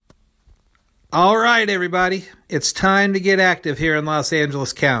All right, everybody. It's time to get active here in Los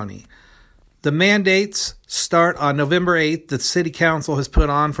Angeles County. The mandates start on November 8th. The City Council has put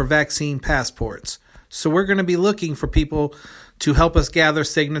on for vaccine passports. So we're going to be looking for people to help us gather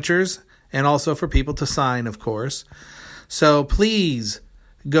signatures and also for people to sign, of course. So please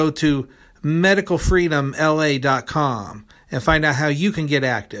go to medicalfreedomla.com and find out how you can get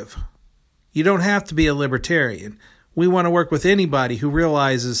active. You don't have to be a libertarian. We want to work with anybody who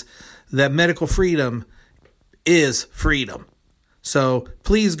realizes that medical freedom is freedom. So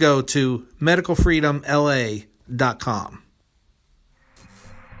please go to medicalfreedomla.com.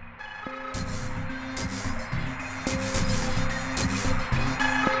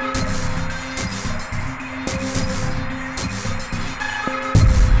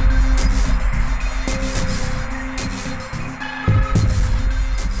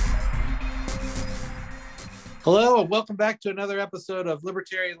 Hello, and welcome back to another episode of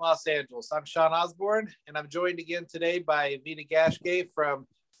Libertarian Los Angeles. I'm Sean Osborne, and I'm joined again today by Vida from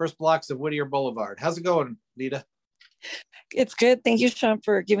First Blocks of Whittier Boulevard. How's it going, Vida? It's good. Thank you, Sean,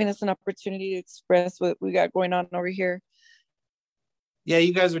 for giving us an opportunity to express what we got going on over here. Yeah,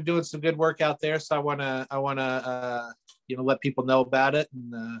 you guys are doing some good work out there, so I wanna let people know about it.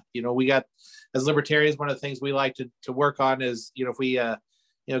 And we got, as libertarians, one of the things we like to work on is if we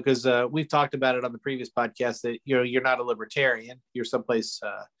because we've talked about it on the previous podcast that you're not a libertarian, you're someplace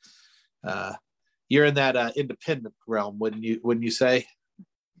you're in that independent realm, wouldn't you say?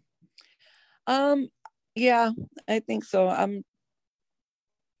 Yeah, I think so. I'm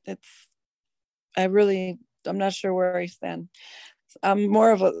not sure where I stand. I'm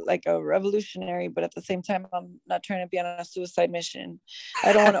more of a revolutionary, but at the same time, I'm not trying to be on a suicide mission.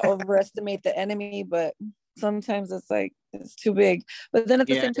 I don't want to overestimate the enemy, but sometimes it's too big. But then at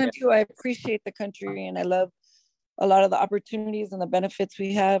the same time too, I appreciate the country and I love a lot of the opportunities and the benefits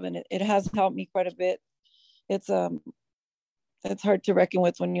we have, and it has helped me quite a bit. It's hard to reckon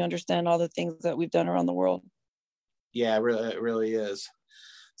with when you understand all the things that we've done around the world. Yeah, it really is.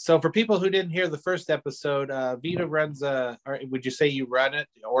 So for people who didn't hear the first episode, Vida runs would you say you run it,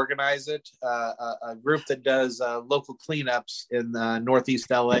 organize it, a group that does local cleanups in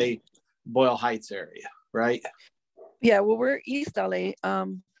Northeast LA, Boyle Heights area, right? Yeah, well, we're East LA.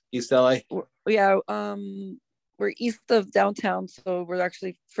 East LA? We're east of downtown, so we're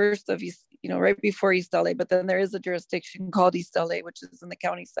actually first of East, right before East LA, but then there is a jurisdiction called East LA, which is in the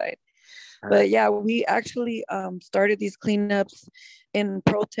county side. Right. But yeah, we actually started these cleanups in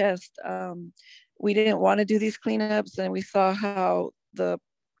protest. We didn't want to do these cleanups, and we saw how the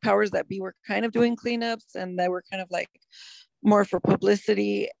powers that be were kind of doing cleanups, and they were kind of like more for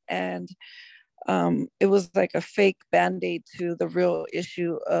publicity, and it was like a fake band-aid to the real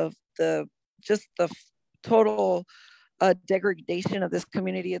issue of the total degradation of this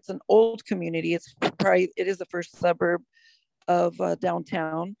community. It's an old community. It is the first suburb of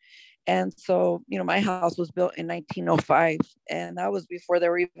downtown. And so, my house was built in 1905, and that was before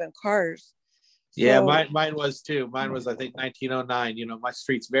there were even cars. Yeah, mine was too. Mine was, I think, 1909. My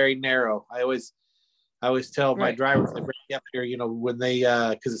street's very narrow. I always tell my drivers, they bring me up here, when they,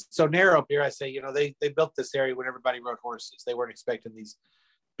 because it's so narrow up here, I say, they built this area when everybody rode horses. They weren't expecting these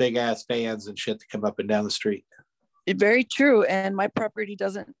big ass vans and shit to come up and down the street. Very true. And my property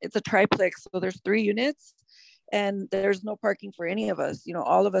it's a triplex. So there's 3 units and there's no parking for any of us.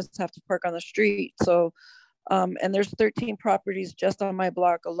 All of us have to park on the street. So, and there's 13 properties just on my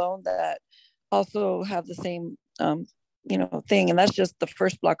block alone that also have the same, thing. And that's just the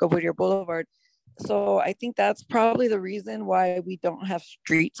first block of Whittier Boulevard. So I think that's probably the reason why we don't have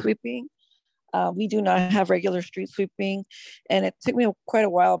street sweeping. We do not have regular street sweeping. And it took me quite a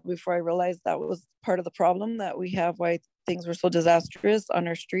while before I realized that was part of the problem that we have, why things were so disastrous on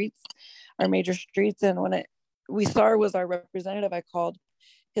our streets, our major streets. And when we saw her was our representative, I called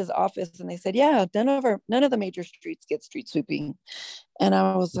his office and they said, yeah, none of the major streets get street sweeping. And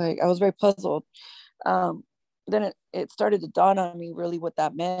I was very puzzled. Then it started to dawn on me really what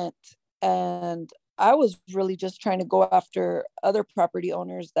that meant. And I was really just trying to go after other property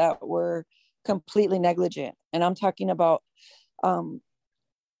owners that were completely negligent. And I'm talking about, I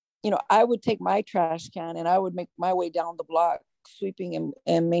would take my trash can and I would make my way down the block, sweeping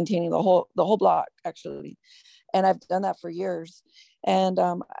and maintaining the whole block, actually. And I've done that for years. And,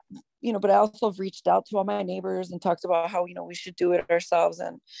 but I also reached out to all my neighbors and talked about how, we should do it ourselves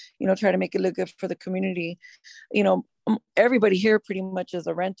and, try to make it look good for the community. Everybody here pretty much is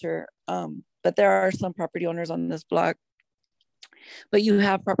a renter, but there are some property owners on this block. But you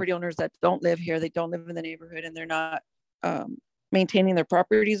have property owners that don't live here. They don't live in the neighborhood and they're not maintaining their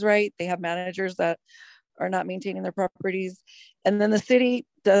properties right. They have managers that are not maintaining their properties. And then the city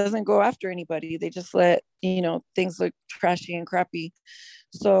doesn't go after anybody. They just let, things look trashy and crappy.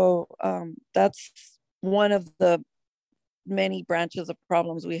 So that's one of the many branches of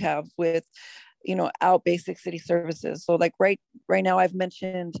problems we have with, out basic city services. So like right now I've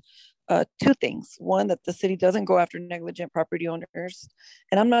mentioned two things. One, that the city doesn't go after negligent property owners.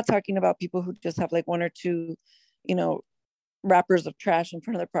 And I'm not talking about people who just have like one or two, wrappers of trash in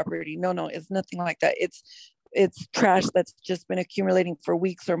front of their property. No, it's nothing like that. It's trash that's just been accumulating for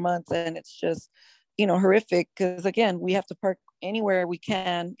weeks or months. And it's just, horrific. Because again, we have to park anywhere we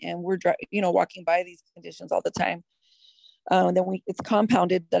can. And we're, walking by these conditions all the time. And then it's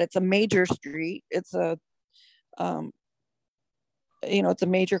compounded that it's a major street. It's a, it's a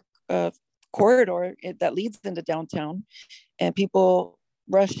major corridor that leads into downtown, and people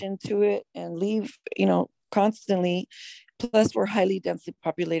rush into it and leave, constantly. Plus, we're highly densely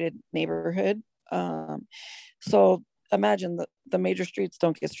populated neighborhood. So imagine the major streets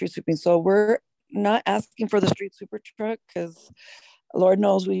don't get street sweeping. So we're not asking for the street sweeper truck because Lord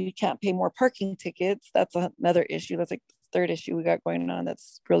knows we can't pay more parking tickets. That's another issue. That's like the third issue we got going on.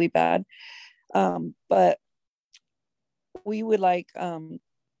 That's really bad. But we would like, oh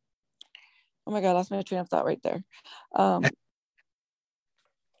my God, I lost my train of thought right there.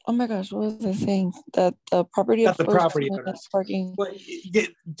 Oh my gosh, what was I saying? That the property of the property owners parking. Well,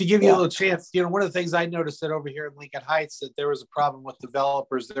 to give you a little chance, one of the things I noticed that over here in Lincoln Heights, that there was a problem with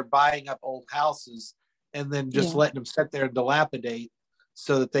developers. They're buying up old houses and then just letting them sit there and dilapidate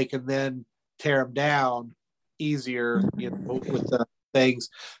so that they can then tear them down easier, with the things,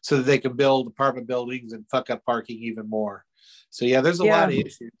 so that they can build apartment buildings and fuck up parking even more. So there's a lot of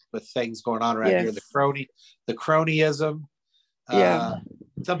issues with things going on around here. The cronyism.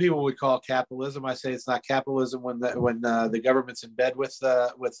 Some people would call it capitalism. I say it's not capitalism when the government's in bed with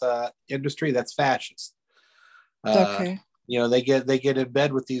industry. That's fascist. Okay. They get in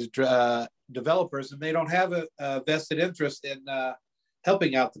bed with these developers, and they don't have a vested interest in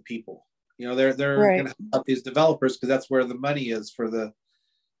helping out the people. They're going to help out these developers because that's where the money is for the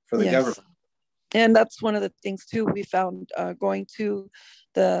government. And that's one of the things too we found going to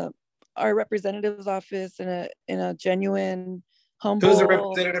our representative's office in a genuine, humble. Who's a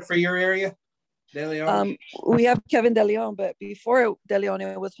representative for your area? De Leon? We have Kevin De Leon, but before De Leon,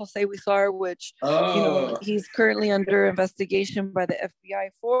 it was Jose Huizar, which he's currently under investigation by the FBI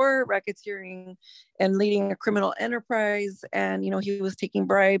for racketeering and leading a criminal enterprise. And he was taking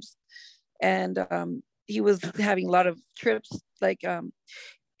bribes, and he was having a lot of trips. Like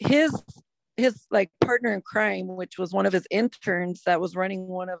his like partner in crime, which was one of his interns that was running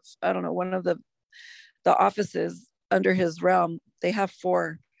one of the offices under his realm. They have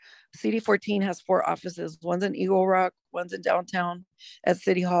 4. CD14 has 4 offices. One's in Eagle Rock, one's in downtown at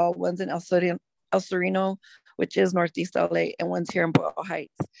City Hall, one's in El Sereno, which is Northeast LA, and one's here in Boyle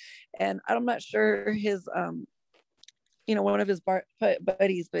Heights. And I'm not sure his, one of his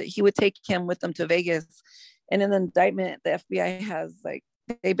buddies, but he would take him with them to Vegas. And in the indictment, the FBI has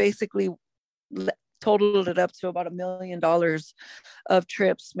they basically totaled it up to about $1 million of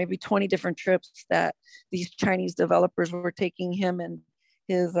trips, maybe 20 different trips that these Chinese developers were taking him and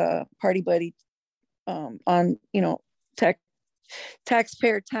his party buddy on,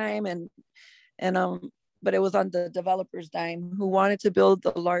 taxpayer time, and but it was on the developer's dime, who wanted to build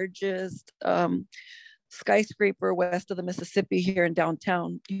the largest skyscraper west of the Mississippi here in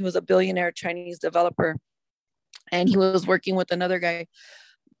downtown. He was a billionaire Chinese developer, and he was working with another guy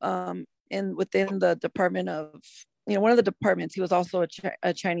within the department of, one of the departments. He was also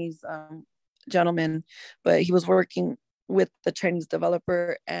a Chinese gentleman, but he was working with the Chinese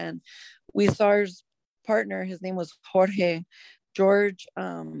developer. And Huizar's partner, his name was George.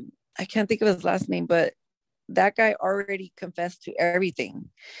 I can't think of his last name, but that guy already confessed to everything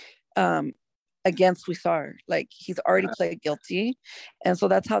against Huizar. Like, he's already pled guilty. And so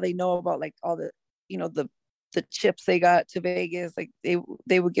that's how they know about all the, the chips they got to Vegas. Like,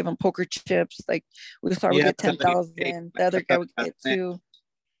 they would give him poker chips. Like, Huizar would get 10,000. The other guy would get 2.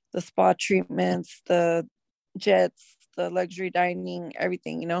 The spa treatments, the jets, the luxury dining,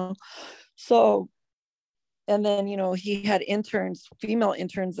 everything, So, and then, he had interns, female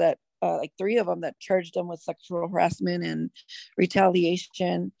interns that 3 of them that charged him with sexual harassment and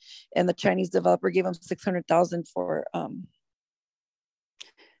retaliation. And the Chinese developer gave him 600,000 for,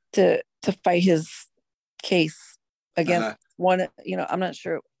 to fight his case against one, I'm not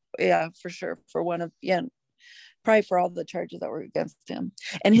sure. Yeah, for sure. For one of, probably for all the charges that were against him.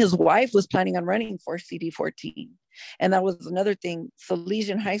 And his wife was planning on running for CD14. And that was another thing.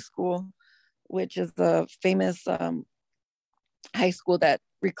 Salesian High School, which is the famous high school that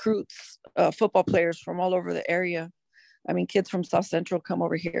recruits football players from all over the area. I mean, kids from South Central come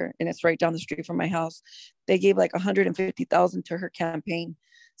over here, and it's right down the street from my house. They gave like 150,000 to her campaign,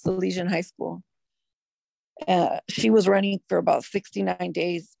 Salesian High School. She was running for about 69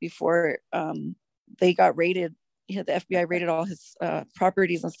 days before they got raided. The FBI raided all his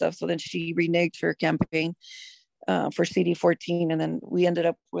properties and stuff. So then she reneged her campaign for CD14. And then we ended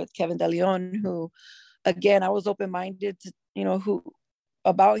up with Kevin De Leon, who, again, I was open-minded to, who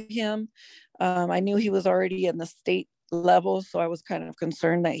about him. I knew he was already in the state level, so I was kind of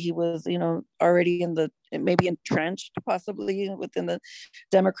concerned that he was, already maybe entrenched possibly within the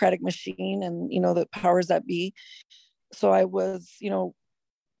Democratic machine and, the powers that be. So I was,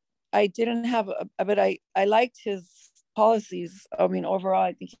 I didn't have, but I liked his policies. I mean, overall,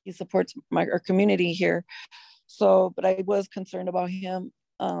 I think he supports our community here. So, but I was concerned about him.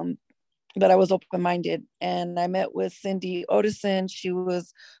 But I was open-minded, and I met with Cindy Otison. She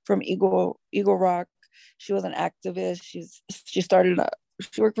was from Eagle Rock. She was an activist. She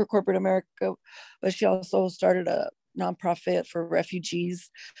worked for corporate America, but she also started a nonprofit for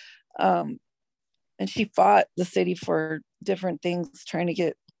refugees. And she fought the city for different things, trying to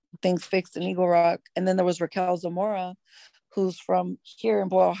get things fixed in Eagle Rock. And then there was Raquel Zamora, who's from here in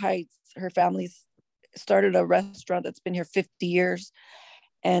Boyle Heights. Her family started a restaurant that's been here 50 years.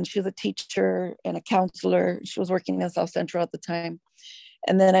 And she's a teacher and a counselor. She was working in South Central at the time.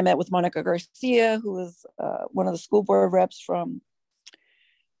 And then I met with Monica Garcia, who was one of the school board reps from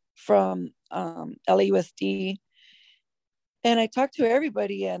LAUSD. And I talked to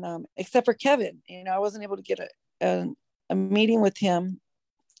everybody, and except for Kevin. I wasn't able to get a meeting with him.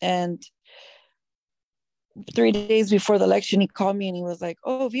 And 3 days before the election, he called me and he was like,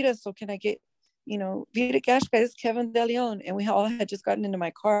 "Oh, Vida, so can I get, Vida Cash, guys, Kevin De Leon." And we all had just gotten into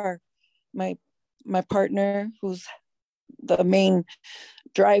my car. My partner, who's the main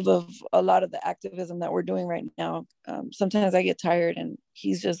drive of a lot of the activism that we're doing right now. Sometimes I get tired, and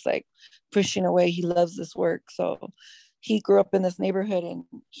he's just like pushing away. He loves this work. So he grew up in this neighborhood, and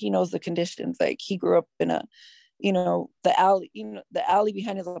he knows the conditions. Like, he grew up in the alley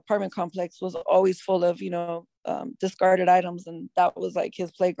behind his apartment complex was always full of, discarded items. And that was like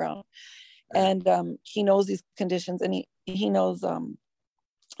his playground. And he knows these conditions, and he knows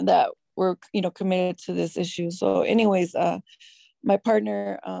that we're, committed to this issue. So anyways, my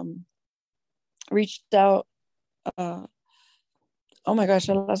partner reached out. Oh my gosh,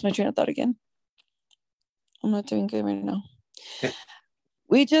 I lost my train of thought again. I'm not doing good right now.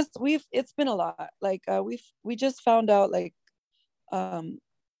 It's been a lot. Like we just found out, like, Kevin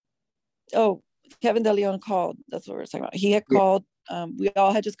De Leon called. That's what we're talking about. He had called. We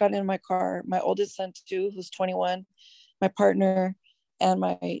all had just gotten in my car. My oldest son too, who's 21, my partner, and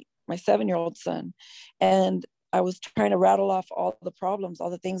my 7-year-old son. And I was trying to rattle off all the problems, all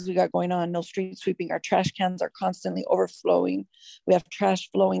the things we got going on. No street sweeping. Our trash cans are constantly overflowing. We have trash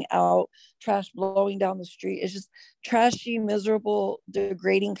flowing out, trash blowing down the street. It's just trashy, miserable,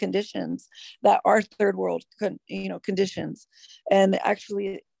 degrading conditions that are third world, conditions. And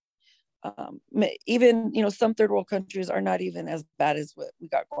actually, even, some third world countries are not even as bad as what we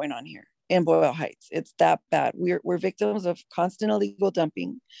got going on here in Boyle Heights. It's that bad. We're victims of constant illegal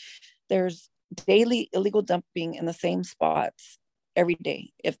dumping. There's daily illegal dumping in the same spots every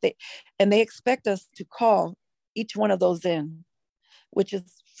day. They expect us to call each one of those in, which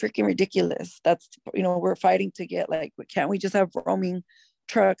is freaking ridiculous. That's, we're fighting to get, like, can't we just have roaming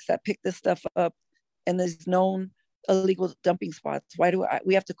trucks that pick this stuff up and there's known illegal dumping spots? Why do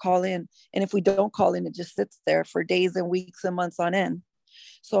we have to call in? And if we don't call in, it just sits there for days and weeks and months on end.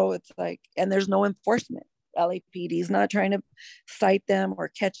 So it's like, and there's no enforcement. LAPD is not trying to cite them or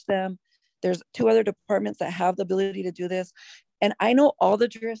catch them. There's 2 other departments that have the ability to do this. And I know all the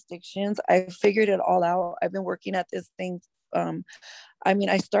jurisdictions. I figured it all out. I've been working at this thing.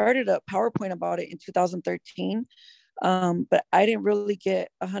 I started a PowerPoint about it in 2013, but I didn't really get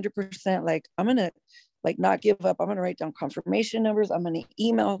 100%. Like, I'm going to not give up. I'm going to write down confirmation numbers. I'm going to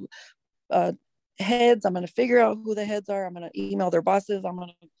email heads. I'm going to figure out who the heads are. I'm going to email their bosses. I'm going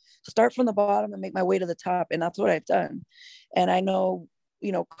to start from the bottom and make my way to the top. And that's what I've done. And I know,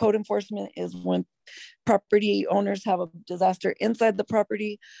 code enforcement is when property owners have a disaster inside the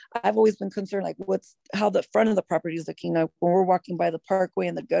property. I've always been concerned, like, how the front of the property is looking. Like, when we're walking by the parkway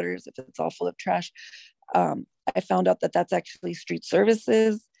and the gutters, if it's all full of trash. I found out that that's actually street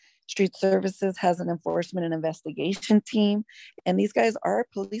services. Street services has an enforcement and investigation team, and these guys are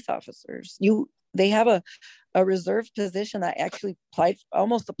police officers. They have a reserved position that I actually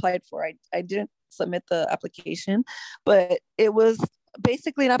almost applied for. I didn't submit the application, but it was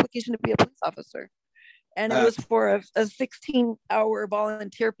basically an application to be a police officer. And it was for a 16-hour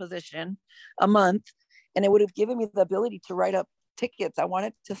volunteer position a month. And it would have given me the ability to write up tickets. I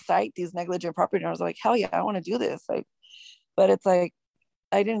wanted to cite these negligent property. And I was like, hell yeah, I want to do this. Like, but it's like,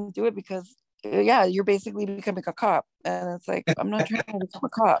 I didn't do it because, yeah, you're basically becoming a cop. And it's like, I'm not trying to become a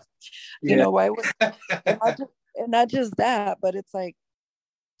cop. You know, why would, and not just that, but it's like,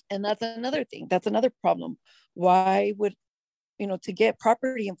 and that's another thing. That's another problem. Why would, to get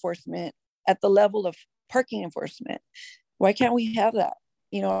property enforcement at the level of parking enforcement, why can't we have that?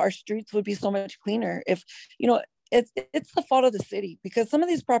 Our streets would be so much cleaner if, it's the fault of the city, because some of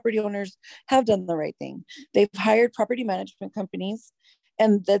these property owners have done the right thing. They've hired property management companies,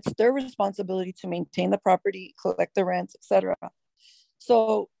 and that's their responsibility to maintain the property, collect the rents, etc.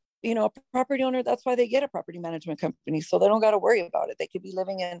 So, a property owner, that's why they get a property management company. So they don't got to worry about it. They could be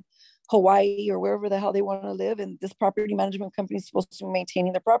living in Hawaii or wherever the hell they want to live. And this property management company is supposed to be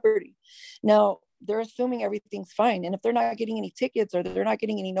maintaining their property. Now, they're assuming everything's fine. And if they're not getting any tickets or they're not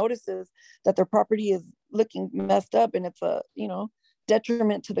getting any notices that their property is looking messed up and it's a,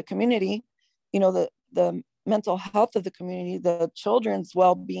 detriment to the community, the mental health of the community, the children's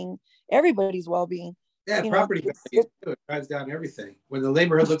well-being, everybody's well-being. Yeah, property values too. It drives down everything. When the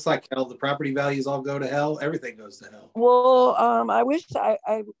neighborhood looks like hell, the property values all go to hell. Everything goes to hell. Well, I wish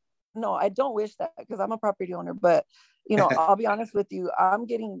no, I don't wish that, because I'm a property owner, but I'll be honest with you, I'm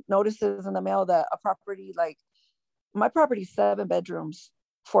getting notices in the mail that a property, like my property's 7 bedrooms,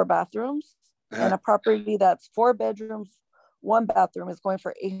 4 bathrooms, and a property that's 4 bedrooms, 1 bathroom is going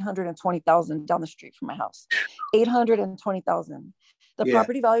for $820,000 down the street from my house. $820,000. The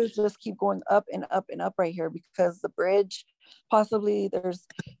property values just keep going up and up and up right here, because the bridge, possibly there's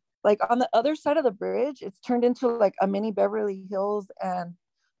like on the other side of the bridge, it's turned into like a mini Beverly Hills and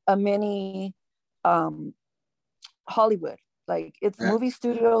a mini Hollywood. Like it's movie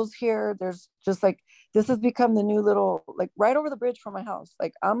studios here. There's just like, this has become the new little, like right over the bridge from my house.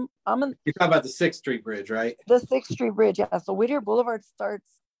 Like you're talking about the 6th Street Bridge, right? The 6th Street Bridge, yeah. So Whittier Boulevard starts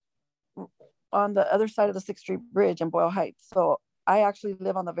on the other side of the 6th Street Bridge in Boyle Heights. So I actually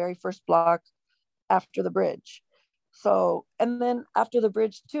live on the very first block after the bridge. So, and then after the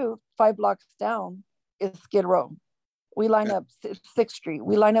bridge too, 5 blocks down is Skid Row. We line up 6th Street.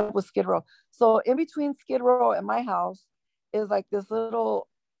 We line up with Skid Row. So in between Skid Row and my house is like this little,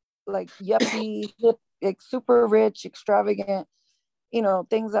 like yuppie, hip, like super rich, extravagant,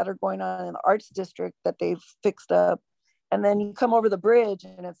 things that are going on in the arts district that they've fixed up. And then you come over the bridge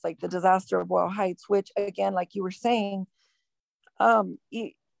and it's like the disaster of Boyle Heights, which again, like you were saying,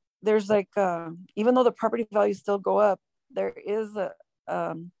 there's like, even though the property values still go up, there is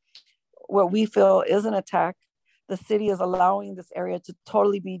what we feel is an attack. The city is allowing this area to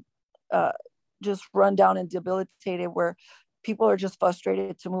totally be just run down and debilitated, where people are just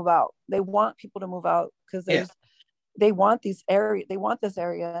frustrated to move out. They want people to move out because they want this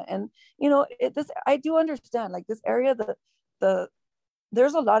area. And I do understand, like this area,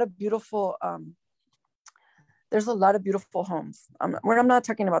 there's a lot of beautiful homes. I'm not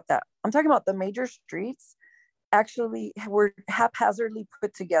talking about that. I'm talking about the major streets actually were haphazardly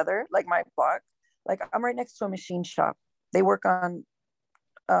put together, like my block. Like I'm right next to a machine shop. They work on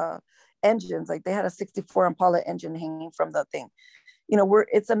engines. Like they had a 64 Impala engine hanging from the thing.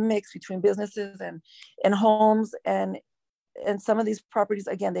 It's a mix between businesses and homes, and some of these properties,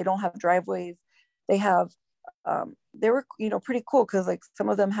 again, they don't have driveways. They have they were pretty cool, because like some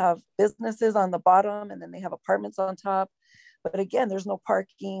of them have businesses on the bottom and then they have apartments on top, but again, there's no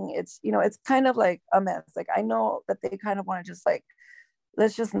parking. It's it's kind of like a mess. Like I know that they kind of want to just like,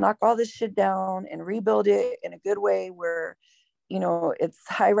 let's just knock all this shit down and rebuild it in a good way where it's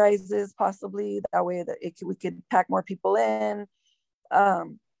high rises, possibly that way that we could pack more people in.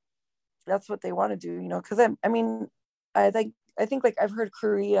 That's what they want to do, because I think like I've heard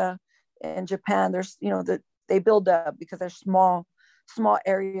Korea and Japan, there's that they build up because there's small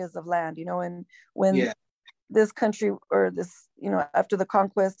areas of land, and when this country, or this, after the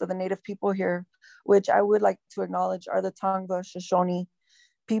conquest of the native people here, which I would like to acknowledge are the Tongva Shoshone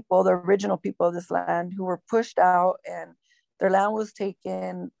people, the original people of this land, who were pushed out and their land was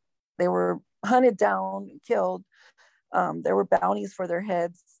taken. They were hunted down, killed. There were bounties for their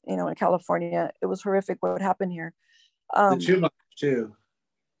heads, in California. It was horrific what happened here. The Chumash too.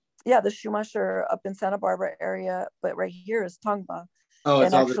 Yeah, the Chumash are up in Santa Barbara area, but right here is Tongva. Oh,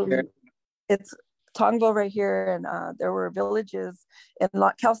 it's and actually, it's Tongva right here, and there were villages. And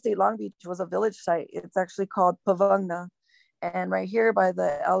Cal State Long Beach was a village site. It's actually called Pavungna. And right here by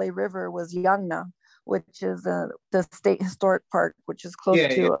the LA River was Yangna, which is the state historic park, which is close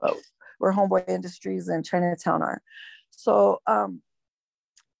to where Homeboy Industries and Chinatown are. So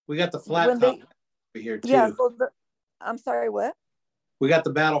we got the flat top. here Yeah. too. So I'm sorry, what? We got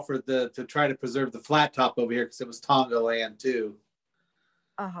the battle for to try to preserve the flat top over here because it was Tonga land too.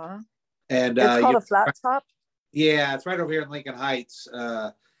 Uh-huh. And it's called a flat top. Yeah, it's right over here in Lincoln Heights.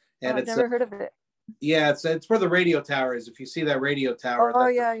 And I've never heard of it. Yeah, it's where the radio tower is. If you see that radio tower. Oh,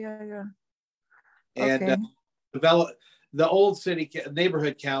 yeah. And okay. The old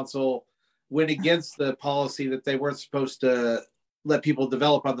neighborhood council went against the policy that they weren't supposed to let people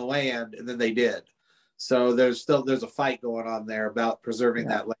develop on the land, and then they did. So there's a fight going on there about preserving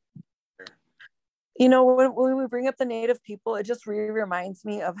that land. You know, when we bring up the Native people, it just really reminds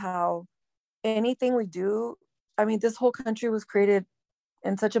me of how anything we do, I mean, this whole country was created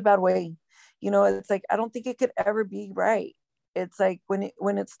in such a bad way. You know, it's like, I don't think it could ever be right. It's like when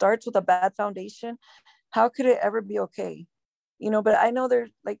it starts with a bad foundation, how could it ever be okay? You know, but I know there's,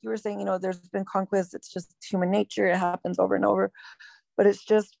 like you were saying, you know, there's been conquest. It's just human nature. It happens over and over. But it's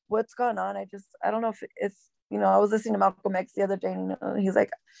just what's gone on. I don't know if it's, you know, I was listening to Malcolm X the other day, and, you know, he's like,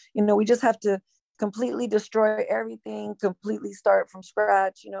 you know, we just have to completely destroy everything, completely start from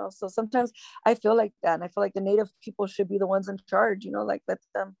scratch, you know. So sometimes I feel like that. And I feel like the Native people should be the ones in charge, you know, like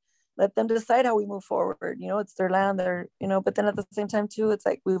let them decide how we move forward. You know, it's their land, you know, but then at the same time too, it's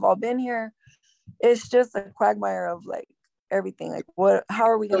like, we've all been here. It's just a quagmire of like everything. Like how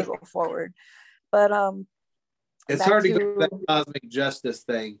are we going to go forward? But it's hard to go that cosmic justice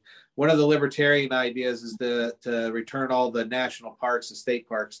thing. One of the libertarian ideas is to return all the national parks and state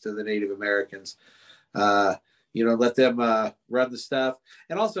parks to the Native Americans. You know, let them run the stuff.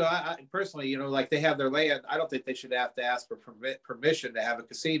 And also, I personally, you know, like they have their land. I don't think they should have to ask for permission to have a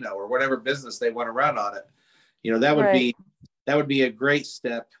casino or whatever business they want to run on it. You know, that would be a great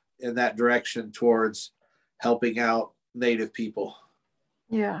step in that direction towards helping out Native people.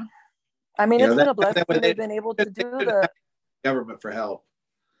 Yeah. I mean, it's been a blessing they've been able to do the government for help.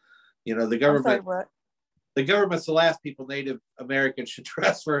 You know, the government. I'm sorry, what? The government's the last people Native Americans should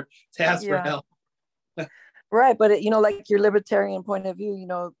trust to ask for help. Right, but you know, like your libertarian point of view, you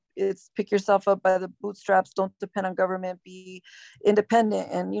know, it's pick yourself up by the bootstraps. Don't depend on government. Be independent.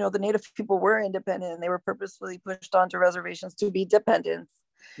 And you know, the Native people were independent, and they were purposefully pushed onto reservations to be dependents.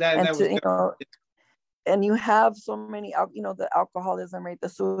 And you have so many, you know, the alcoholism rate, the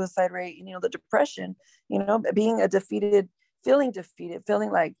suicide rate, you know, the depression, you know, feeling defeated,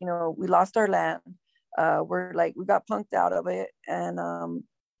 feeling like, you know, we lost our land. We're like, we got punked out of it, and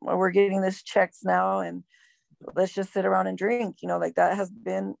we're getting this checks now, and let's just sit around and drink. You know, like that has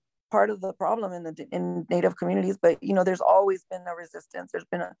been part of the problem in Native communities. But you know, there's always been a resistance. There's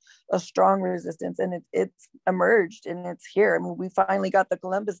been a strong resistance, and it's emerged, and it's here. I mean, we finally got the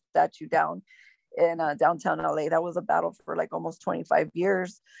Columbus statue down in downtown LA. That was a battle for like almost 25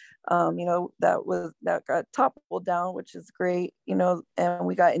 years. You know, that got toppled down, which is great. You know, and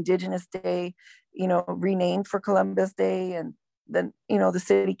we got Indigenous Day, you know, renamed for Columbus Day. And then, you know, the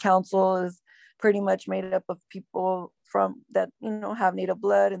city council is pretty much made up of people from that, you know, have Native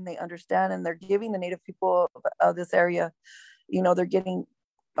blood, and they understand, and they're giving the Native people of this area, you know, they're getting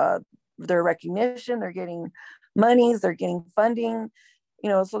their recognition, they're getting monies, they're getting funding, you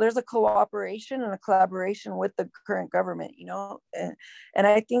know. So there's a cooperation and a collaboration with the current government, you know, and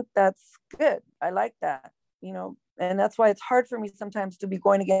I think that's good. I like that, you know, and that's why it's hard for me sometimes to be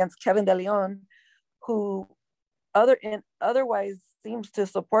going against Kevin De Leon, who otherwise seems to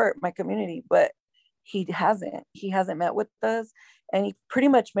support my community, but he hasn't met with us, and he pretty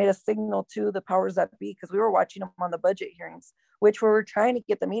much made a signal to the powers that be, because we were watching him on the budget hearings, which we were trying to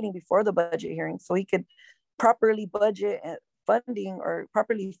get the meeting before the budget hearing so he could properly budget and funding or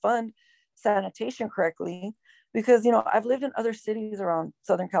properly fund sanitation correctly. Because, you know, I've lived in other cities around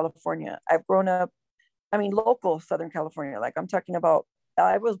Southern California. I've grown up, I mean, local Southern California. Like I'm talking about,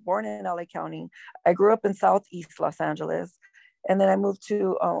 I was born in LA County. I grew up in Southeast Los Angeles. And then I moved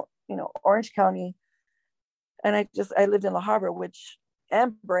to, you know, Orange County. And I lived in La Habra,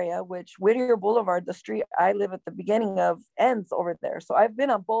 and Brea, which Whittier Boulevard, the street I live at the beginning of, ends over there. So I've been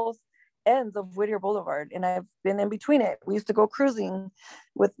on both ends of Whittier Boulevard, and I've been in between it. We used to go cruising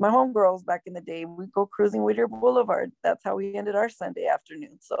with my homegirls back in the day. We'd go cruising Whittier Boulevard. That's how we ended our Sunday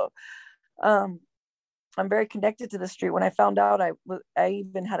afternoon. So I'm very connected to the street. When I found out I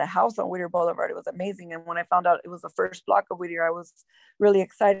even had a house on Whittier Boulevard, it was amazing. And when I found out it was the first block of Whittier, I was really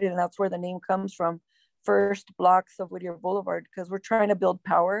excited. And that's where the name comes from, first blocks of Whittier Boulevard, because we're trying to build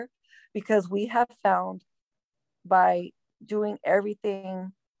power, because we have found by doing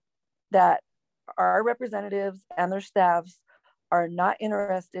everything that our representatives and their staffs are not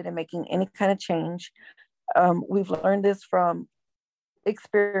interested in making any kind of change. We've learned this from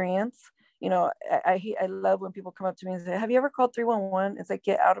experience. You know, I love when people come up to me and say, have you ever called 311? It's like,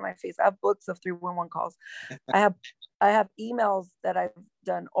 get out of my face. I have books of 311 calls. I have emails that I've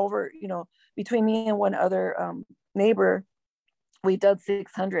done over, you know, between me and one other neighbor, we've done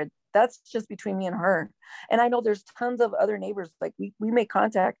 600. That's just between me and her. And I know there's tons of other neighbors. Like we make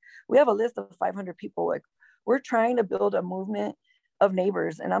contact. We have a list of 500 people. Like we're trying to build a movement of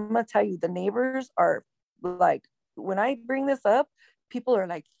neighbors. And I'm going to tell you, the neighbors are like, when I bring this up, people are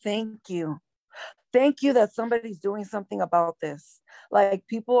like, thank you. Thank you that somebody's doing something about this. Like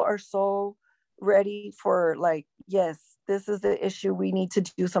people are so ready for like, yes, this is the issue we need to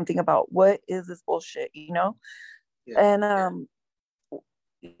do something about. What is this bullshit, you know? Yeah. And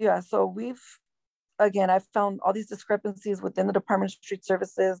yeah, so I found all these discrepancies within the Department of Street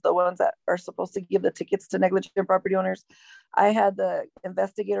Services, the ones that are supposed to give the tickets to negligent property owners. I had the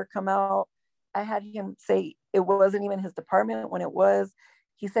investigator come out. I had him say it wasn't even his department when it was.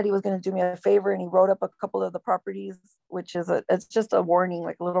 He said he was going to do me a favor, and he wrote up a couple of the properties, which is it's just a warning,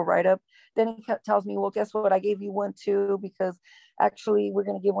 like a little write-up. Then he tells me, well, guess what? I gave you one too, because actually we're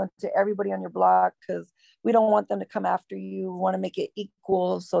going to give one to everybody on your block because we don't want them to come after you. We want to make it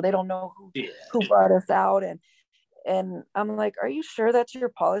equal so they don't know who brought us out. And I'm like, are you sure that's your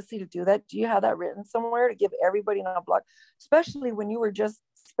policy to do that? Do you have that written somewhere to give everybody on a block, especially when you were just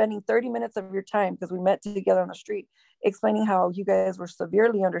spending 30 minutes of your time, because we met together on the street, explaining how you guys were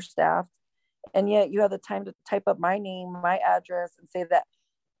severely understaffed, and yet you had the time to type up my name, my address, and say that,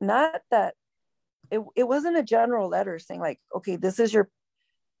 not that it wasn't a general letter saying like, okay, this is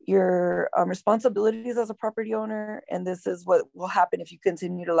your responsibilities as a property owner, and this is what will happen if you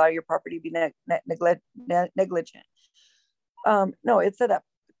continue to allow your property to be negligent. No, it said that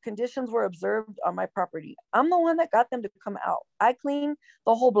conditions were observed on my property. I'm the one that got them to come out. I cleaned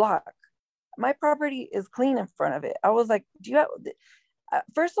the whole block. My property is clean in front of it. I was like, do you have,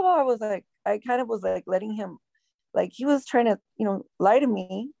 first of all, I kind of was like letting him, like he was trying to, you know, lie to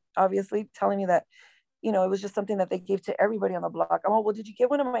me, obviously telling me that, you know, it was just something that they gave to everybody on the block. I'm like, well, did you give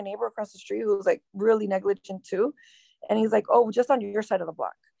one to my neighbor across the street who was like really negligent too? And he's like, oh, just on your side of the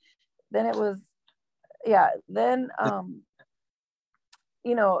block. Then it was, yeah. Then,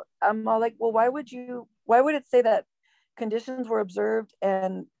 you know, I'm all like, well, why would it say that conditions were observed?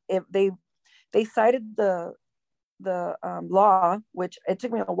 And if they cited the law, which it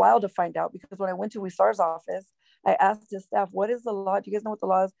took me a while to find out, because when I went to Wisar's office, I asked his staff, what is the law? Do you guys know what the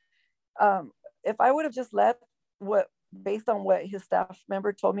law is? If I would have just left based on what his staff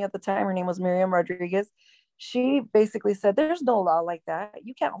member told me at the time, her name was Miriam Rodriguez, she basically said, there's no law like that.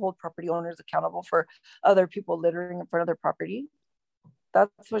 You can't hold property owners accountable for other people littering in front of their property.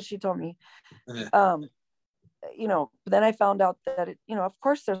 That's what she told me. You know, then I found out that, you know, of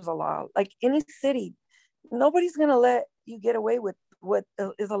course there's a law. Like any city, nobody's going to let you get away with what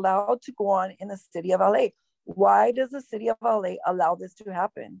is allowed to go on in the city of LA. Why does the city of LA allow this to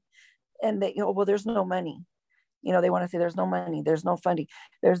happen? And they, you know, well, there's no money. You know, they want to say there's no money, there's no funding,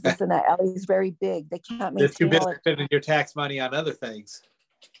 there's this and that. LA is very big. They can't maintain. They're too busy spending your tax money on other things.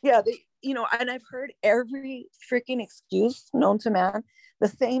 Yeah, you know, and I've heard every freaking excuse known to man, the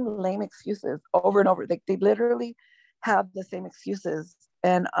same lame excuses over and over. They literally have the same excuses,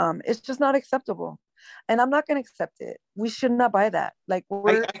 and it's just not acceptable. And I'm not going to accept it. We should not buy that. Like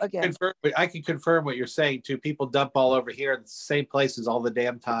I can confirm what you're saying too. People dump all over here in the same places all the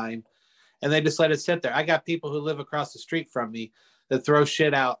damn time, and they just let it sit there. I got people who live across the street from me that throw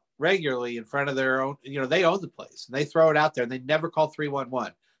shit out regularly in front of their own, you know, they own the place and they throw it out there and they never call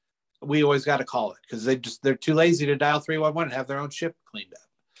 311. We always got to call it because they're too lazy to dial 311 and have their own shit cleaned up.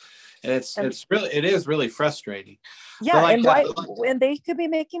 And it is really frustrating. Yeah, like, and they could be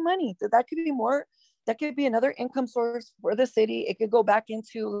making money. That could be more. That could be another income source for the city. It could go back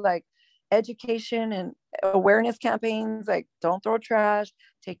into like education and awareness campaigns, like don't throw trash,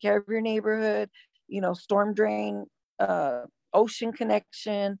 take care of your neighborhood, you know, storm drain, ocean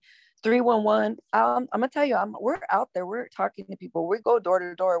connection, 311. I'm gonna tell you, we're out there, we're talking to people, we go door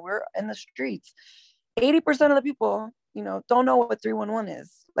to door, we're in the streets. 80% of the people, you know, don't know what 311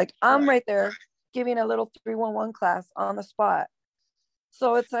 is. Like I'm right there giving a little 311 class on the spot.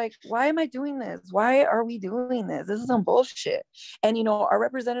 So it's like, why am I doing this? Why are we doing this? This is some bullshit. And, you know, our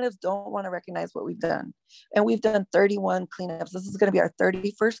representatives don't want to recognize what we've done. And we've done 31 cleanups. This is going to be our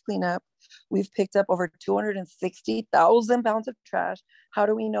 31st cleanup. We've picked up over 260,000 pounds of trash. How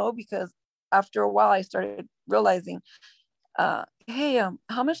do we know? Because after a while, I started realizing, hey,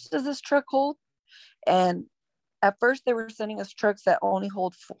 how much does this truck hold? And at first, they were sending us trucks that only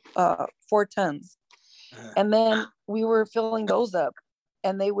hold 4 tons. And then we were filling those up.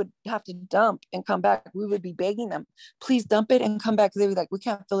 and they would have to dump and come back. We would be begging them, please dump it and come back. They would be like, we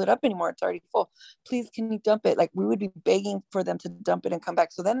can't fill it up anymore. It's already full. Please, can you dump it? Like we would be begging for them to dump it and come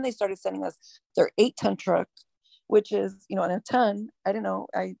back. So then they started sending us their 8-ton truck, which is, in a ton. I don't know.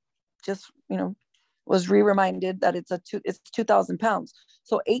 I just, was reminded that it's 2,000 pounds.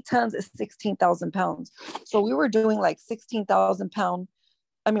 So 8 tons is 16,000 pounds. So we were doing like 16,000 pound.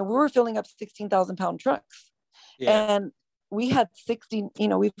 I mean, we were filling up 16,000 pound trucks. Yeah. And we had 60,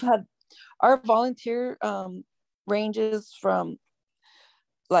 we've had our volunteer ranges from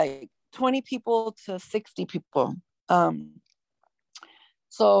like 20 people to 60 people.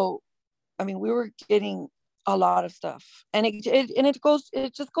 So, I mean, we were getting a lot of stuff, and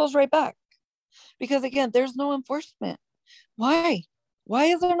it just goes right back, because again, there's no enforcement. Why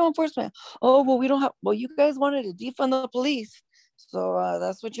is there no enforcement? Oh, well, you guys wanted to defund the police. So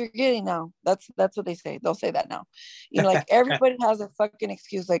that's what you're getting now. That's what they say. They'll say that now. Like everybody has a fucking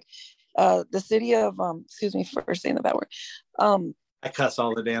excuse. Like the city of excuse me for saying the bad word. I cuss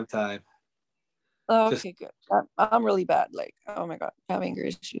all the damn time. Oh, okay, good. I'm really bad. Like, oh my God, I have anger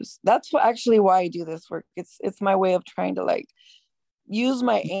issues. That's actually why I do this work. It's my way of trying to like use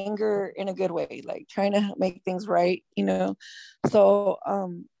my anger in a good way, like trying to make things right. So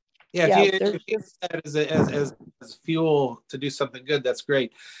if you use that as fuel to do something good, that's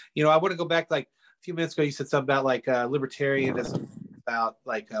great. I want to go back, like a few minutes ago, you said something about like libertarianism, about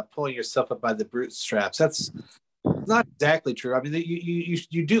like pulling yourself up by the bootstraps. That's not exactly true. I mean,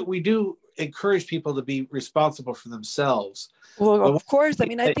 we do encourage people to be responsible for themselves. Well, of course. I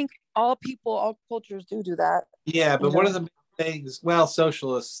mean, I think all cultures do that. Yeah, but one of the things, well,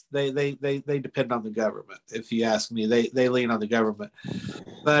 socialists, they depend on the government. If you ask me, they lean on the government.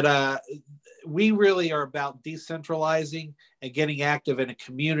 But we really are about decentralizing and getting active in a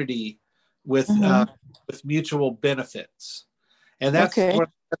community with mutual benefits. And that's the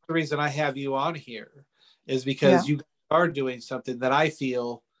reason I have you on here, is because you are doing something that I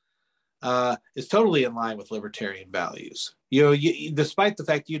feel is totally in line with libertarian values. Despite the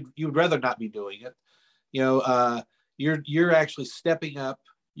fact you'd rather not be doing it, you're actually stepping up.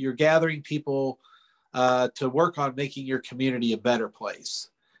 You're gathering people to work on making your community a better place.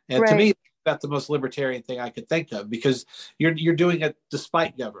 And to me, that's the most libertarian thing I could think of, because you're doing it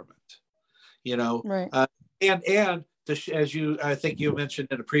despite government. And as I think you mentioned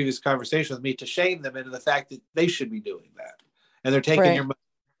in a previous conversation with me, to shame them into the fact that they should be doing that, and they're taking your money,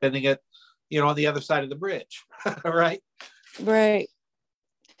 spending it, on the other side of the bridge, right? Right.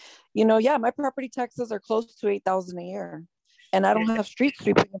 My property taxes are close to $8,000 a year, and I don't have street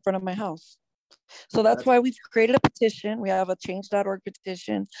sweeping in front of my house. So that's why we've created a petition. We have a change.org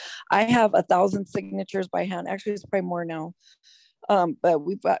petition. I have 1,000 signatures by hand. Actually, it's probably more now. But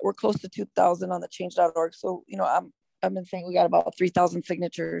we're close to 2,000 on the change.org. So, I've been saying we got about 3,000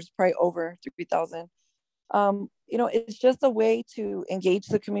 signatures, probably over 3,000. It's just a way to engage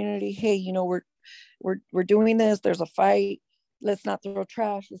the community. Hey, we're doing this. There's a fight. Let's not throw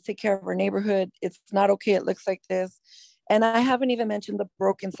trash. Let's take care of our neighborhood. It's not okay. It looks like this. And I haven't even mentioned the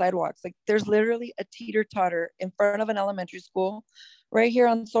broken sidewalks. Like there's literally a teeter-totter in front of an elementary school right here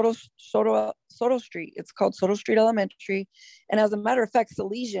on Soto Street. It's called Soto Street Elementary. And as a matter of fact,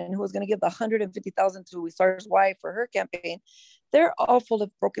 Salesian, who was going to give the $150,000 to Wisar's wife for her campaign, they're all full of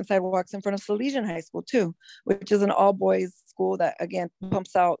broken sidewalks in front of Salesian High School too, which is an all-boys school that, again,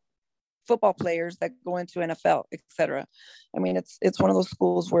 pumps out football players that go into NFL, etc. I mean, it's one of those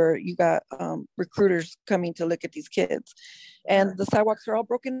schools where you got recruiters coming to look at these kids, and the sidewalks are all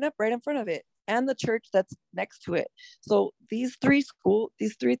broken up right in front of it, and the church that's next to it. So these three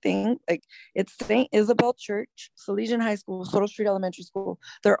things, like it's St. Isabel Church, Salesian High School, Soto Street Elementary School,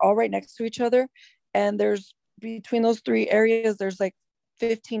 they're all right next to each other, and there's between those three areas, there's like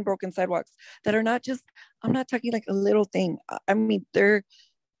 15 broken sidewalks that are not just, I'm not talking like a little thing. I mean,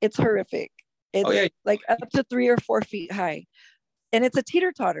 it's horrific. It's like up to 3 or 4 feet high. And it's a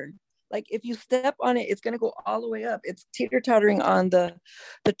teeter-totter. Like if you step on it, it's going to go all the way up. It's teeter-tottering on the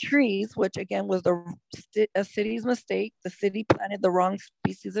trees, which again was a city's mistake. The city planted the wrong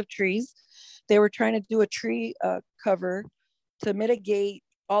species of trees. They were trying to do a tree cover to mitigate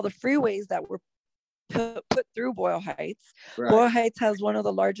all the freeways that were put through Boyle Heights. Right. Boyle Heights has one of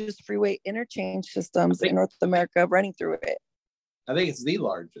the largest freeway interchange systems in North America running through it. I think it's the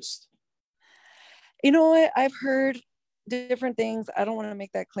largest. You know what? I've heard different things. I don't want to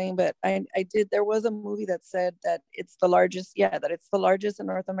make that claim, but I did. There was a movie that said that it's the largest. Yeah, that it's the largest in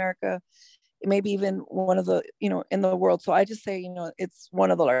North America. Maybe even one of the, in the world. So I just say, it's one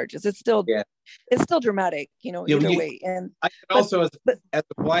of the largest. It's still, it's still dramatic, either way. And I can also, as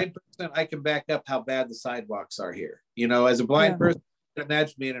a blind person, I can back up how bad the sidewalks are here. As a blind person, can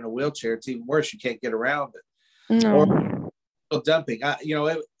imagine being in a wheelchair. It's even worse. You can't get around it. No. Or dumping.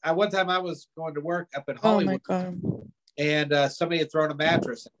 One time I was going to work up in Hollywood, oh my God. and somebody had thrown a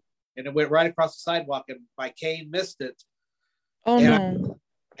mattress, and it went right across the sidewalk, and my cane missed it. Oh and no.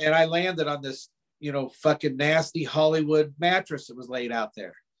 I landed on this, fucking nasty Hollywood mattress that was laid out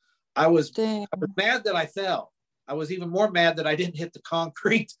there. I was mad that I fell. I was even more mad that I didn't hit the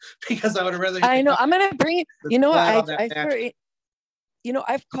concrete because I would have rather. I know. I'm gonna bring it.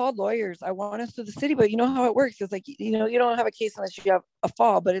 I've called lawyers. I want us to the city, but you know how it works. It's like, you don't have a case unless you have a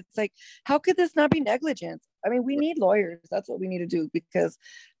fall, but it's like, how could this not be negligence? I mean, we need lawyers. That's what we need to do, because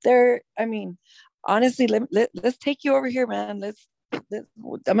honestly, let's take you over here, man.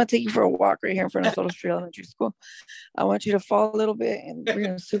 I'm gonna take you for a walk right here in front of Soto Street Elementary School. I want you to fall a little bit, and we're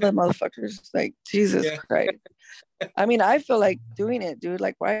gonna sue the motherfuckers. Like, Jesus Christ. I feel like doing it, dude.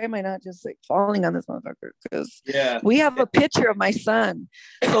 Like, why am I not just like falling on this motherfucker? Because we have a picture of my son.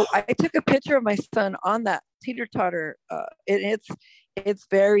 So I took a picture of my son on that teeter totter. It's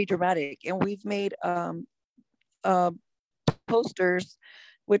very dramatic, and we've made posters,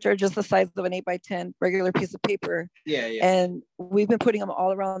 which are just the size of an 8x10 regular piece of paper. And we've been putting them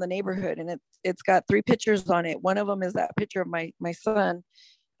all around the neighborhood, and it's got 3 pictures on it. One of them is that picture of my son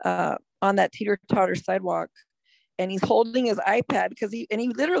on that teeter totter sidewalk, and he's holding his iPad because he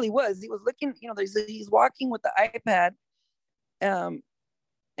literally was looking, he's walking with the iPad,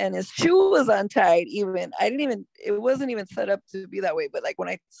 and his shoe was untied. It wasn't even set up to be that way. But like when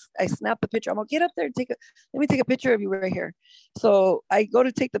I snapped the picture, I'm like, get up there and let me take a picture of you right here. So I go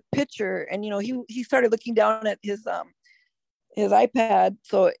to take the picture, and he started looking down at his iPad.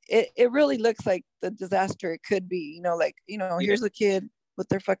 So it really looks like the disaster it could be. Here's a kid with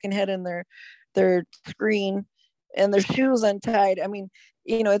their fucking head in their screen and their shoes untied. I mean,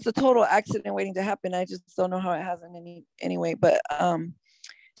 it's a total accident waiting to happen. I just don't know how it hasn't anyway. But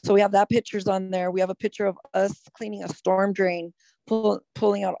so we have that pictures on there. We have a picture of us cleaning a storm drain,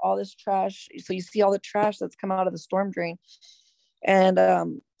 pulling out all this trash. So you see all the trash that's come out of the storm drain, and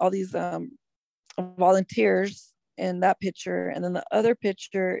all these volunteers in that picture. And then the other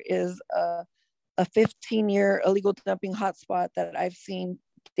picture is a 15-year illegal dumping hotspot that I've seen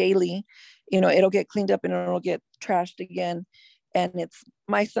daily. It'll get cleaned up and it'll get trashed again. And it's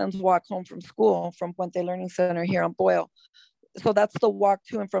my son's walk home from school from Puente Learning Center here on Boyle. So that's the walk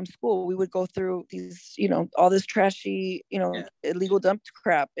to and from school. We would go through these, all this trashy, illegal dumped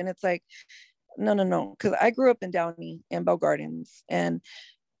crap. And it's like, no. Because I grew up in Downey and Bell Gardens, and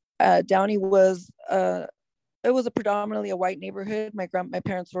Downey was it was a predominantly a white neighborhood. My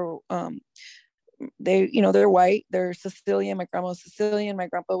parents were they're white. They're Sicilian. My grandma was Sicilian. My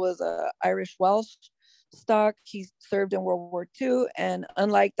grandpa was Irish Welsh stock. He served in World War II. And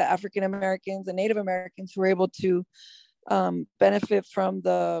unlike the African Americans and Native Americans who were able to benefit from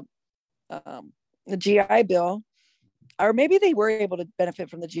the GI Bill, or maybe they were able to benefit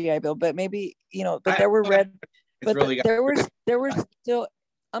from the GI Bill, but maybe, but there were there were still,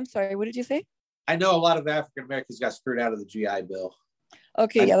 I'm sorry, what did you say? I know a lot of African Americans got screwed out of the GI Bill.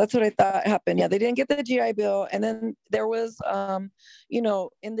 Okay, yeah, that's what I thought happened. Yeah, they didn't get the GI Bill. And then there was, in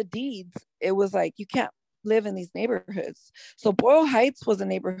the deeds, it was like, you can't live in these neighborhoods. So Boyle Heights was a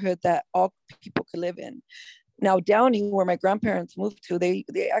neighborhood that all people could live in. Now Downey, where my grandparents moved to, they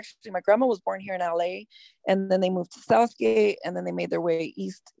actually, my grandma was born here in LA, and then they moved to Southgate, and then they made their way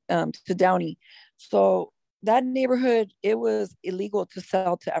east to Downey. So that neighborhood, it was illegal to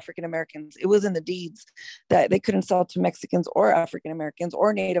sell to African Americans. It was in the deeds that they couldn't sell to Mexicans or African Americans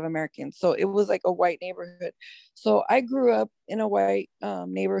or Native Americans. So it was like a white neighborhood. So I grew up in a white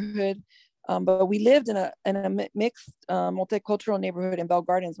neighborhood, but we lived in a mixed multicultural neighborhood in Bell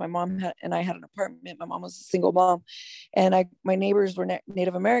Gardens. My mom and I had an apartment. My mom was a single mom, and my neighbors were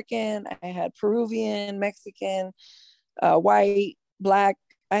Native American. I had Peruvian, Mexican, white, black.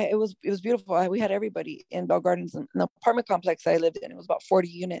 It was beautiful. We had everybody in Bell Gardens. In the apartment complex I lived in, it was about 40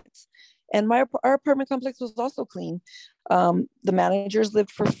 units. And our apartment complex was also clean. The managers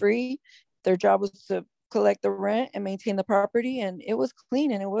lived for free. Their job was to collect the rent and maintain the property. And it was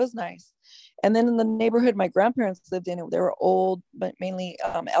clean and it was nice. And then in the neighborhood my grandparents lived in, they were old, but mainly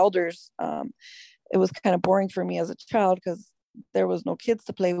elders. It was kind of boring for me as a child because there was no kids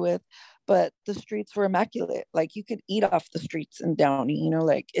to play with. But the streets were immaculate. Like you could eat off the streets in Downey,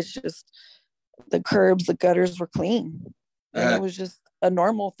 like it's just the curbs, the gutters were clean. And it was just a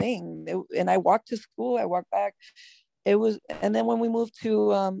normal thing. And I walked to school, I walked back. And then when we moved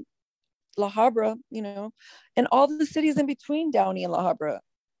to La Habra, and all the cities in between Downey and La Habra,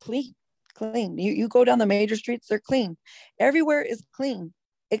 clean. You go down the major streets, they're clean. Everywhere is clean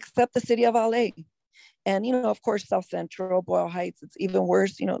except the city of LA. And, of course, South Central, Boyle Heights, it's even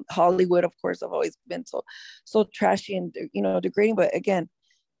worse. Hollywood, of course, I've always been so trashy and, degrading. But again,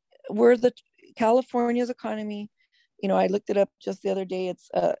 we're California's economy. I looked it up just the other day. It's,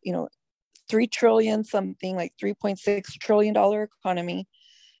 3 trillion something, like $3.6 trillion economy.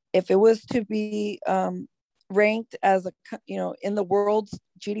 If it was to be ranked as in the world's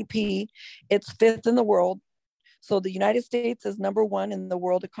GDP, it's 5th in the world. So the United States is number 1 in the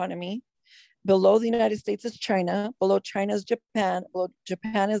world economy. Below the United States is China. Below China is Japan. Below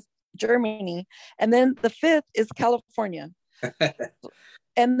Japan is Germany. And then the 5th is California.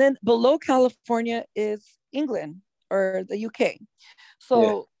 And then below California is England or the UK.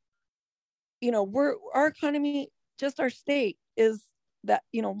 So, our economy, just our state is that,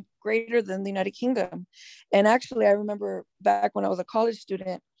 greater than the United Kingdom. And actually, I remember back when I was a college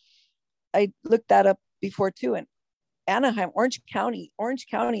student, I looked that up before too. And Anaheim, Orange County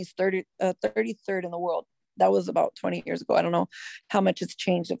is 33rd in the world. That was about 20 years ago. I don't know how much it's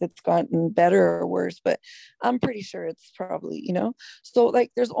changed, if it's gotten better or worse, but I'm pretty sure it's probably, so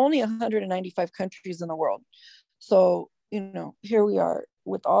like there's only 195 countries in the world. So, here we are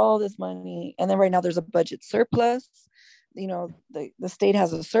with all this money. And then right now there's a budget surplus. The state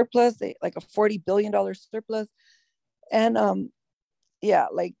has a surplus, like a $40 billion surplus. And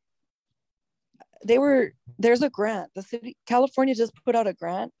like there's a grant. The city, California just put out a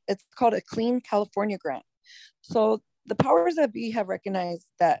grant. It's called a Clean California Grant. So the powers that be have recognized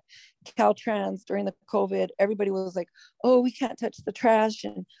that Caltrans during the COVID, everybody was like, oh, we can't touch the trash,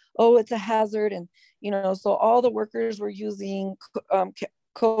 and oh, it's a hazard. And, so all the workers were using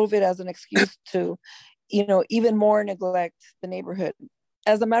COVID as an excuse to, even more neglect the neighborhood.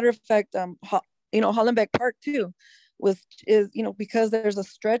 As a matter of fact, Hollenbeck Park too is because there's a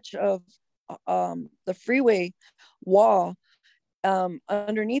stretch of the freeway wall,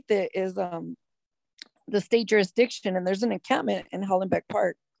 underneath it is the state jurisdiction, and there's an encampment in Hollenbeck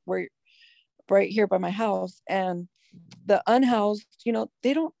Park right here by my house. And the unhoused,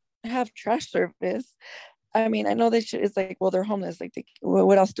 they don't have trash service. I mean, I know they should. It's like, well, they're homeless. Like,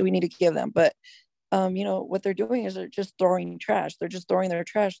 what else do we need to give them? But what they're doing is they're just throwing trash. They're just throwing their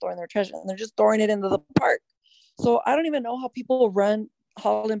trash, and they're just throwing it into the park. So I don't even know how people run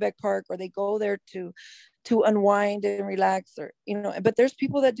Hollenbeck Park, or they go there to unwind and relax, or but there's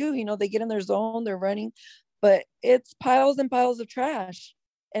people that do, they get in their zone, they're running, but it's piles and piles of trash,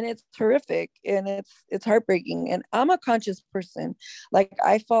 and it's horrific, and it's heartbreaking. And I'm a conscious person. Like,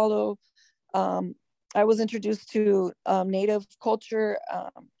 I follow, I was introduced to Native culture,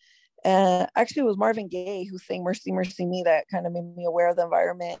 and actually it was Marvin Gaye who sang Mercy Mercy Me that kind of made me aware of the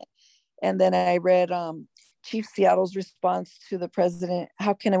environment. And then I read Chief Seattle's response to the president,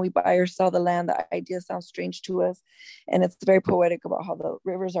 how can we buy or sell the land? The idea sounds strange to us. And it's very poetic about how the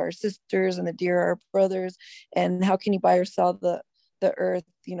rivers are our sisters and the deer are our brothers. And how can you buy or sell the earth?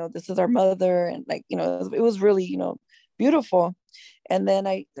 This is our mother. And it was really, beautiful. And then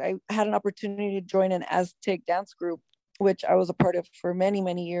I had an opportunity to join an Aztec dance group, which I was a part of for many,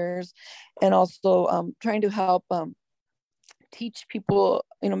 many years. And also trying to help teach people,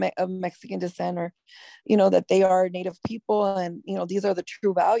 of Mexican descent, or, that they are Native people. And, these are the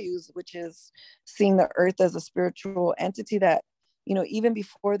true values, which is seeing the earth as a spiritual entity that, even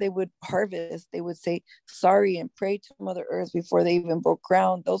before they would harvest, they would say sorry and pray to Mother Earth before they even broke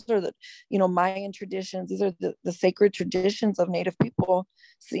ground. Those are the, Mayan traditions. These are the sacred traditions of Native people.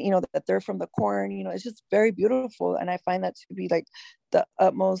 So, that they're from the corn, it's just very beautiful. And I find that to be like the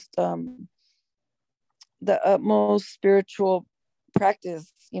utmost spiritual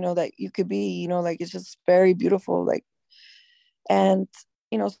practice, that you could be, like, it's just very beautiful. Like, and,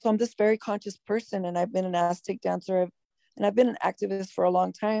 so I'm this very conscious person, and I've been an Aztec dancer, and I've been an activist for a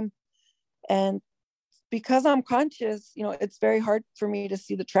long time. And because I'm conscious, it's very hard for me to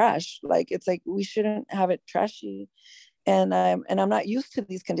see the trash. Like, it's like, we shouldn't have it trashy. And I'm not used to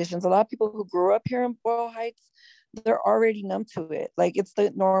these conditions. A lot of people who grew up here in Boyle Heights, they're already numb to it. Like, it's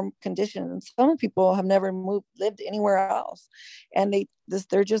the norm condition. And some people have never lived anywhere else, and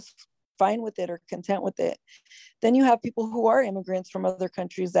they're just fine with it or content with it. Then you have people who are immigrants from other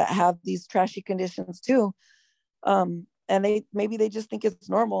countries that have these trashy conditions too. And they just think it's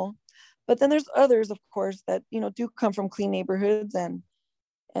normal. But then there's others, of course, that, do come from clean neighborhoods, and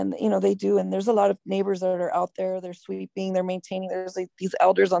they do. And there's a lot of neighbors that are out there. They're sweeping, they're maintaining. There's like these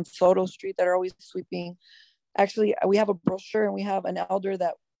elders on Soto Street that are always sweeping. Actually, we have a brochure, and we have an elder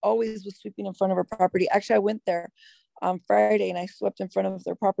that always was sweeping in front of her property. Actually, I went there on Friday, and I swept in front of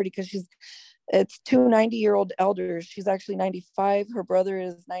their property because it's two 90-year-old elders. She's actually 95. Her brother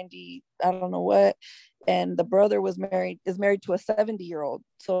is 90, I don't know what. And the brother is married to a 70-year-old.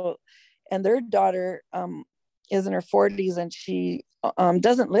 So, and their daughter is in her 40s, and she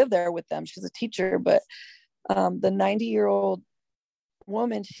doesn't live there with them. She's a teacher, but the 90-year-old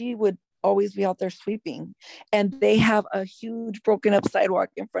woman, she would always be out there sweeping, and they have a huge broken up sidewalk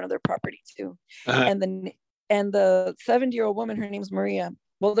in front of their property too. And the 70-year-old woman, her name's Maria.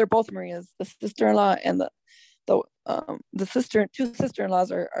 Well, they're both Marias. The sister-in-law and two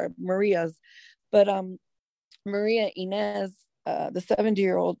sister-in-laws are Marias, but Maria Inez, the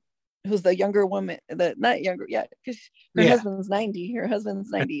 70-year-old, who's the younger woman, not younger, yeah, because her husband's 90. Her husband's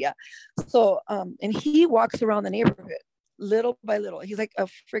 90, yeah. So and he walks around the neighborhood little by little. He's like a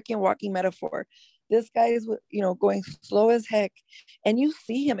freaking walking metaphor. This guy is, going slow as heck, and you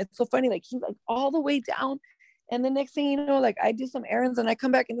see him. It's so funny. Like, he's like all the way down, and the next thing you know, like, I do some errands and I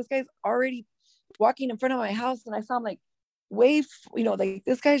come back and this guy's already walking in front of my house, and I saw him like wave. Like,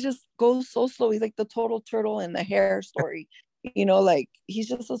 this guy just goes so slow. He's like the total turtle in the hare story. Like, he's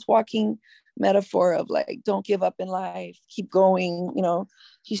just this walking metaphor of like, don't give up in life, keep going.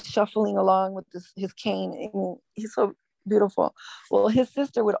 He's shuffling along with his cane, and he's so beautiful. Well, his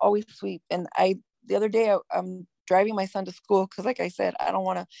sister would always sweep, and the other day I'm driving my son to school because, like I said, I don't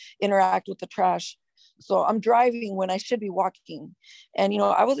want to interact with the trash, so I'm driving when I should be walking. And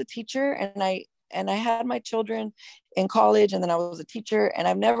I was a teacher, and I had my children in college, and then I was a teacher, and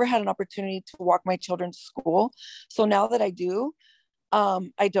I've never had an opportunity to walk my children to school. So now that I do,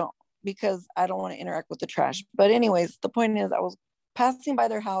 I don't, because I don't want to interact with the trash. But anyways, the point is, I was passing by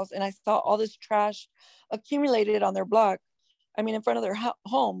their house, and I saw all this trash accumulated on their block. I mean, in front of their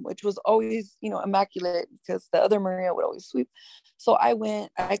home, which was always, immaculate, because the other Maria would always sweep. So I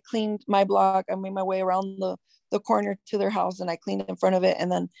cleaned my block. I made my way around the corner to their house, and I cleaned in front of it. And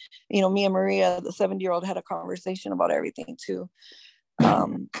then, me and Maria, the 70-year-old, had a conversation about everything too.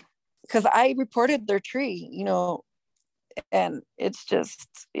 Because I reported their tree, and it's just,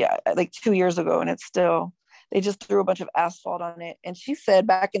 like 2 years ago, and it's still, they just threw a bunch of asphalt on it. And she said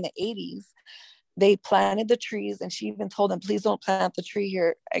back in the 80s, they planted the trees, and she even told them, please don't plant the tree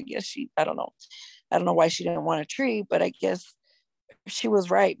here. I guess I don't know why she didn't want a tree, but I guess she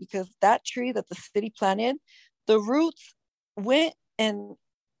was right, because that tree that the city planted, the roots went and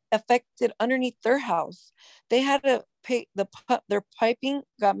affected underneath their house. They had to pay their piping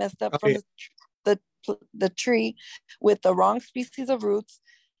got messed up from the tree with the wrong species of roots.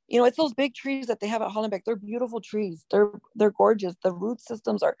 It's those big trees that they have at Hollenbeck. They're beautiful trees. They're gorgeous. The root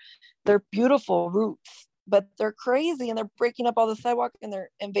systems they're beautiful roots, but they're crazy, and they're breaking up all the sidewalk, and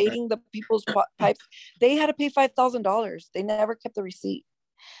they're invading the people's pipes. They had to pay $5,000. They never kept the receipt.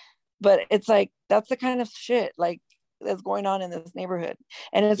 But it's like, that's the kind of shit like that's going on in this neighborhood,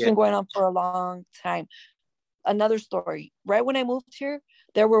 and it's been going on for a long time. Another story: right when I moved here,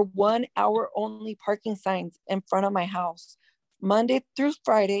 there were 1 hour only parking signs in front of my house, Monday through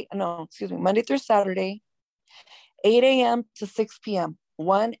Saturday, 8 a.m. to 6 p.m.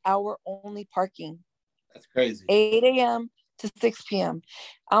 1 hour only parking. That's crazy. 8 a.m. to 6 p.m.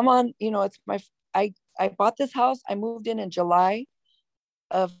 I'm on, it's I bought this house. I moved in July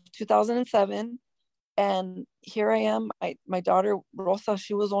of 2007. And here I am. My daughter, Rosa,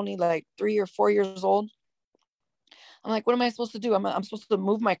 she was only like 3 or 4 years old. I'm like, what am I supposed to do? I'm supposed to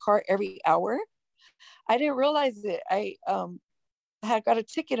move my car every hour? I didn't realize it. I had got a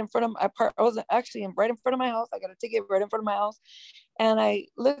ticket in front of my part. I was actually right in front of my house. I got a ticket right in front of my house. And I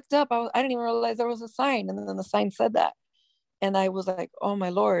looked up. I didn't even realize there was a sign. And then the sign said that. And I was like, oh my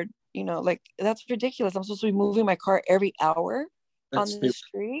Lord, like, that's ridiculous. I'm supposed to be moving my car every hour on the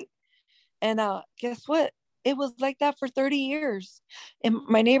street. And guess what? It was like that for 30 years. In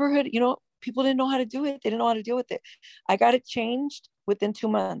my neighborhood, people didn't know how to do it. They didn't know how to deal with it. I got it changed within 2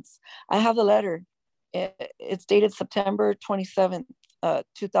 months. I have the letter. It's dated September 27th,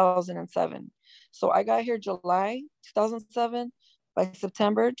 2007. So I got here July 2007. By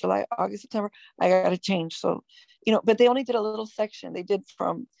September, July, August, September, I got it changed. So, but they only did a little section. They did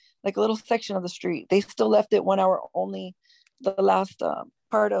from like a little section of the street. They still left it 1 hour only. The last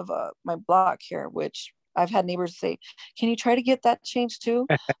part of my block here, which I've had neighbors say, can you try to get that changed too?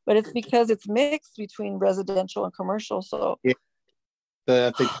 But it's because it's mixed between residential and commercial. So I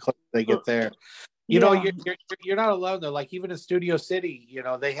think the closer they get there. You're not alone though. Like, even in Studio City,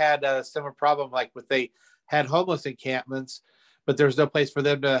 they had a similar problem. Like, they had homeless encampments, but there's no place for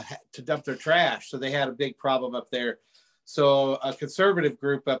them to dump their trash. So they had a big problem up there. So a conservative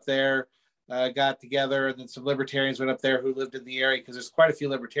group up there got together, and then some libertarians went up there who lived in the area, because there's quite a few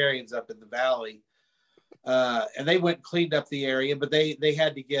libertarians up in the valley. And they went and cleaned up the area, but they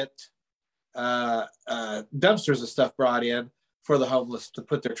had to get dumpsters and stuff brought in for the homeless to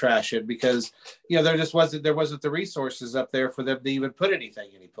put their trash in, because there wasn't the resources up there for them to even put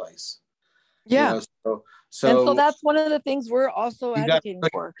anything anyplace. Yeah. And so so that's one of the things we're also advocating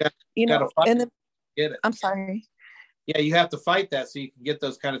for, and get it. I'm sorry. Yeah, you have to fight that so you can get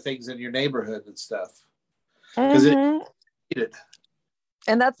those kind of things in your neighborhood and stuff. Because it.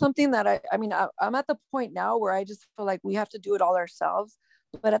 And that's something that I'm at the point now where I just feel like we have to do it all ourselves.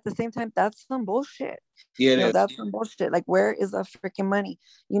 But at the same time, that's some bullshit. Yeah, that's some bullshit. Like, where is the freaking money?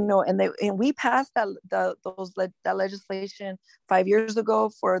 And we passed that legislation 5 years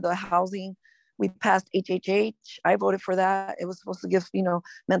ago for the housing. We passed HHH. I voted for that. It was supposed to give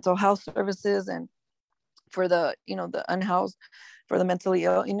mental health services and for the the unhoused, for the mentally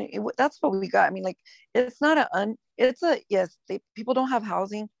ill. That's what we got. I mean, like, it's not yes, people don't have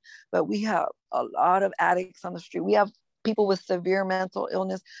housing, but we have a lot of addicts on the street. We have people with severe mental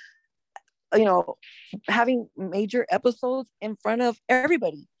illness, having major episodes in front of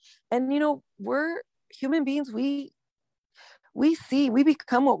everybody. And we're human beings. We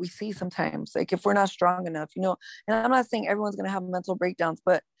become what we see sometimes, like, if we're not strong enough. And I'm not saying everyone's going to have mental breakdowns,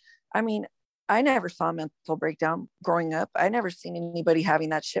 but I mean, I never saw a mental breakdown growing up. I never seen anybody having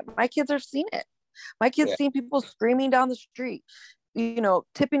that shit. My kids have seen it. My kids seen people screaming down the street,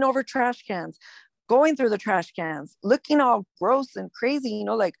 tipping over trash cans, going through the trash cans, looking all gross and crazy,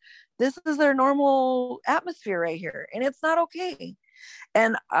 like, this is their normal atmosphere right here, and it's not okay.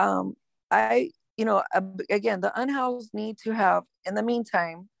 And again, the unhoused need to have, in the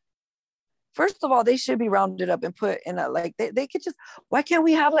meantime, first of all, they should be rounded up and put in they could just, why can't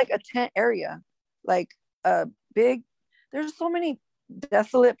we have like a tent area, like a big, there's so many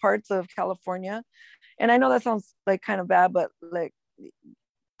desolate parts of California. And I know that sounds like kind of bad, but like,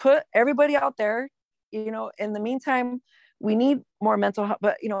 put everybody out there, in the meantime, we need more mental health,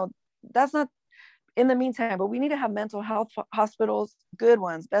 but that's not in the meantime, but we need to have mental health hospitals, good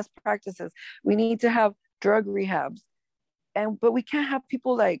ones, best practices. We need to have drug rehabs. But we can't have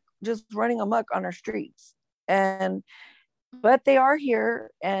people like just running amok on our streets. But they are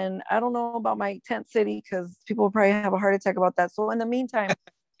here, and I don't know about my tent city, because people will probably have a heart attack about that. So in the meantime,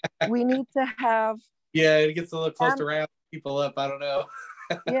 we need to have. Yeah, it gets a little close to round people up. I don't know.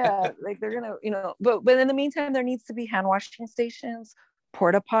 Yeah, like they're gonna, but in the meantime, there needs to be hand washing stations,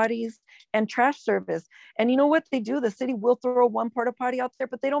 porta potties, and trash service. And you know what they do? The city will throw one porta potty out there,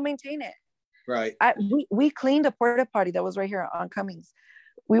 but they don't maintain it. Right. We cleaned a porta potty that was right here on Cummings.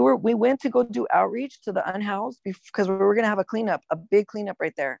 We went to go do outreach to the unhoused because we were going to have a big cleanup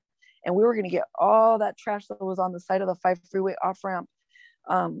right there. And we were going to get all that trash that was on the side of the 5 freeway off ramp.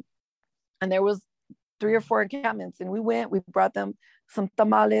 And there was 3 or 4 encampments, and we brought them some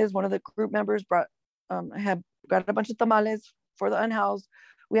tamales. One of the group members got a bunch of tamales for the unhoused.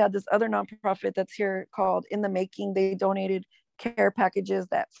 We had this other nonprofit that's here called In the Making. They donated care packages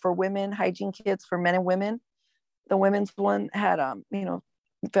that for women, hygiene kits for men and women. The women's one had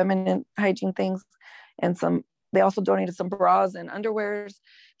feminine hygiene things, and they also donated some bras and underwears.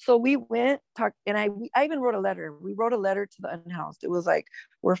 So we talked, and I even wrote a letter. We wrote a letter to the unhoused. It was like,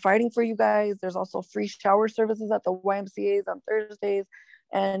 we're fighting for you guys. There's also free shower services at the YMCA's on Thursdays,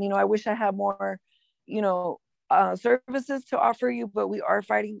 and I wish I had more services to offer you, but we are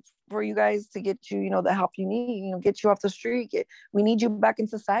fighting for you guys to get you, the help you need, get you off the street. We need you back in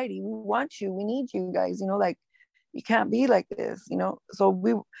society. We want you. We need you guys, like, you can't be like this, So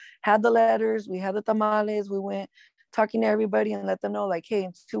we had the letters, we had the tamales, we went talking to everybody and let them know, like, hey,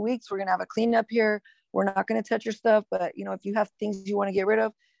 in 2 weeks, we're going to have a cleanup here. We're not going to touch your stuff, but, if you have things you want to get rid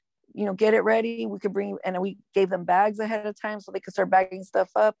of, get it ready. We could bring, and we gave them bags ahead of time so they could start bagging stuff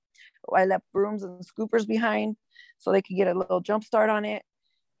up. I left brooms and scoopers behind so they could get a little jump start on it.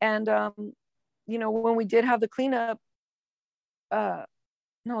 And, when we did have the cleanup, no,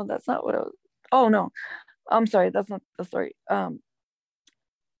 that's not what it was. Oh, no, I'm sorry. That's not the story. So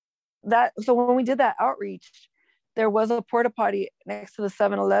when we did that outreach, there was a porta potty next to the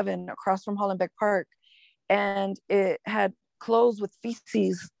 7-Eleven across from Hollenbeck Park, and it had clothes with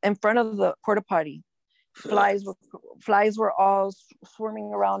feces in front of the porta potty. Flies were all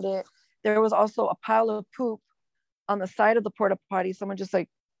swarming around it. There was also a pile of poop on the side of the porta potty. Someone just like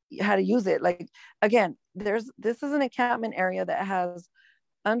had to use it. Like, again, this is an encampment area that has,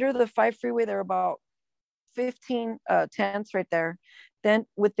 under the 5 freeway, there are about 15 tents right there. Then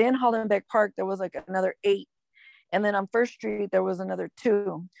within Hollenbeck Park, there was like another 8. And then on First Street, there was another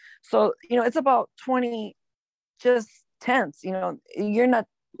 2. So, it's about 20 just tents, you're not,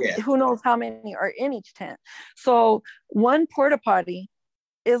 who knows how many are in each tent. So one porta potty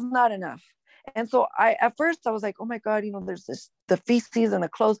is not enough. And so at first I was like, oh my God, there's the feces and the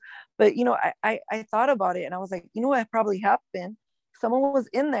clothes. But, I thought about it, and I was like, what probably happened? Someone was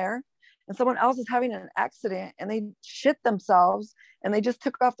in there, and someone else is having an accident and they shit themselves and they just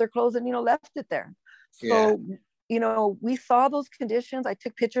took off their clothes and, left it there. So, we saw those conditions. I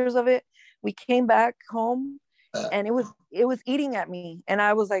took pictures of it. We came back home and it was eating at me. And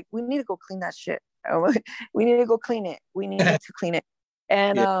I was like, we need to go clean that shit. We need to go clean it. We need to clean it.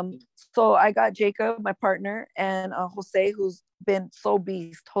 And so I got Jacob, my partner, and Jose, who's been so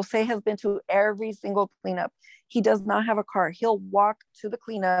beast. Jose has been to every single cleanup. He does not have a car. He'll walk to the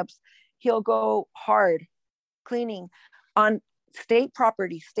cleanups. He'll go hard cleaning on state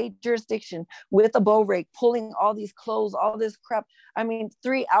property, state jurisdiction, with a bow rake, pulling all these clothes, all this crap. I mean,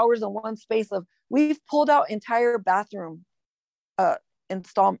 3 hours in one space of, we've pulled out entire bathroom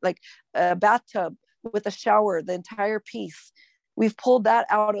install, like a bathtub with a shower, the entire piece. We've pulled that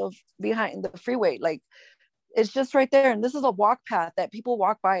out of behind the freeway. Like, it's just right there. And this is a walk path that people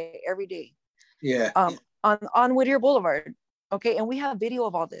walk by every day. Yeah. On Whittier Boulevard. Okay. And we have video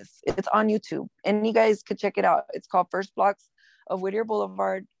of all this. It's on YouTube and you guys could check it out. It's called First Blocks of Whittier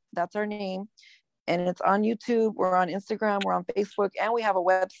Boulevard. That's our name. And it's on YouTube. We're on Instagram. We're on Facebook. And we have a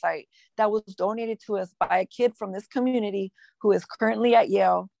website that was donated to us by a kid from this community who is currently at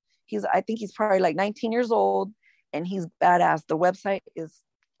Yale. I think he's probably like 19 years old and he's badass. The website is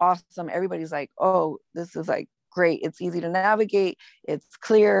awesome. Everybody's like, oh, this is like great. It's easy to navigate. It's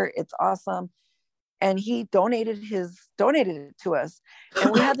clear. It's awesome. And he donated it to us.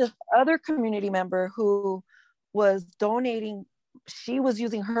 And we had this other community member who was donating. She was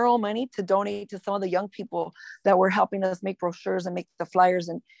using her own money to donate to some of the young people that were helping us make brochures and make the flyers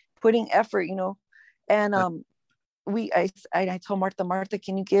and putting effort, and I told Martha,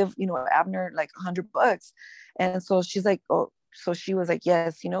 can you give, Abner like $100? And so she's like, oh, so she was like,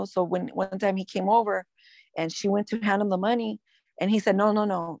 yes, so when one time he came over and she went to hand him the money and he said,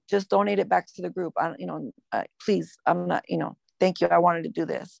 no, just donate it back to the group. Please, I'm not, thank you. I wanted to do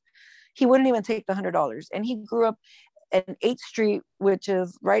this. He wouldn't even take the $100. And he grew up in 8th Street, which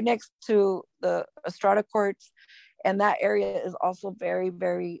is right next to the Estrada Courts. And that area is also very,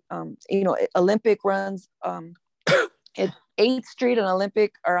 very, Olympic runs. It's 8th Street and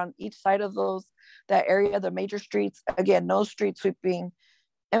Olympic are on each side of that area, the major streets. Again, no street sweeping.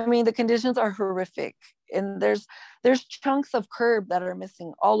 I mean, the conditions are horrific. And there's chunks of curb that are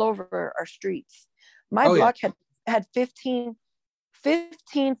missing all over our streets. My block had 15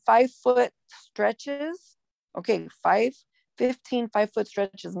 5-foot stretches. Okay, 15 5-foot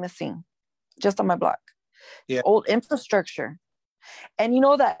stretches missing just on my block. Yeah. Old infrastructure. And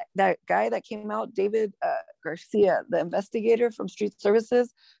that guy that came out, David Garcia, the investigator from Street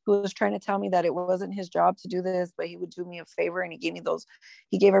Services, who was trying to tell me that it wasn't his job to do this, but he would do me a favor, and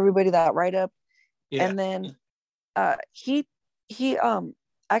he gave everybody that write-up. Yeah. And then he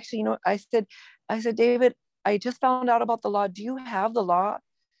actually, I said, David, I just found out about the law. Do you have the law?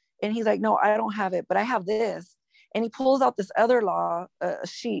 And he's like, no, I don't have it, but I have this. And he pulls out this other law, a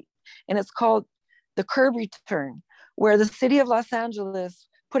sheet, and it's called the curb return, where the city of Los Angeles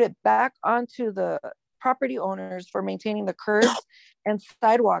put it back onto the property owners for maintaining the curbs and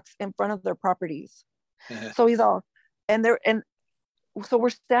sidewalks in front of their properties. Uh-huh. So so we're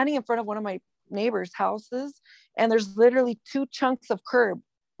standing in front of one of my neighbor's houses, and there's literally 2 chunks of curb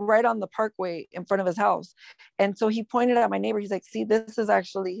right on the parkway in front of his house. And so he pointed at my neighbor. He's like, see, this is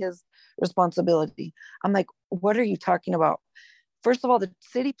actually his responsibility. I'm like, what are you talking about? First of all, the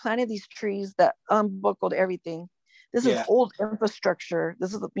city planted these trees that unbuckled everything. This is old infrastructure.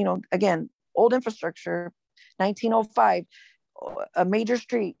 This is, again, old infrastructure, 1905, a major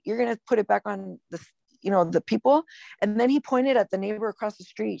street. You're going to put it back on the people. And then he pointed at the neighbor across the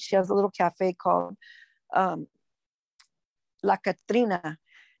street. She has a little cafe called La Catrina.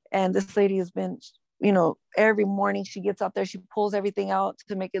 And this lady has been, every morning she gets out there, she pulls everything out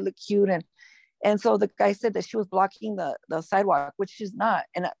to make it look cute. And so the guy said that she was blocking the sidewalk, which she's not.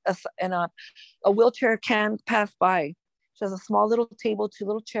 And a wheelchair can pass by. She has a small little table, 2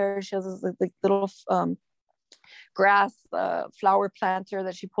 little chairs. She has this like little grass flower planter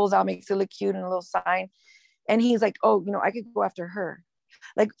that she pulls out, makes it look cute, and a little sign. And he's like, oh, I could go after her.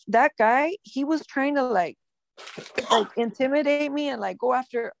 Like, that guy, he was trying to like intimidate me and like go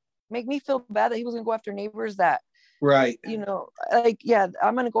after, make me feel bad that he was gonna go after neighbors that, right, I'm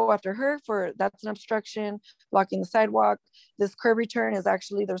gonna go after her for, that's an obstruction, blocking the sidewalk. This curb return is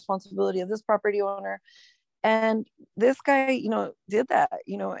actually the responsibility of this property owner. And this guy, did that,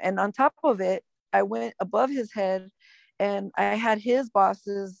 and on top of it, I went above his head and I had his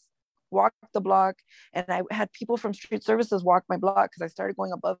bosses walk the block, and I had people from Street Services walk my block because I started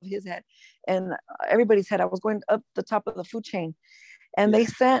going above his head and everybody's head. I was going up the top of the food chain, and they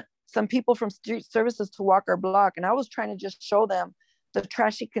sent some people from Street Services to walk our block. And I was trying to just show them the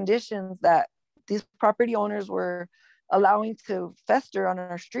trashy conditions that these property owners were allowing to fester on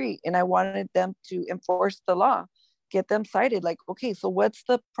our street. And I wanted them to enforce the law, get them cited. Like, okay, so what's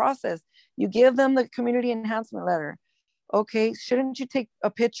the process? You give them the community enhancement letter. Okay, shouldn't you take a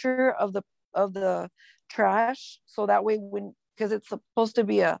picture of the trash, so that way, when, because it's supposed to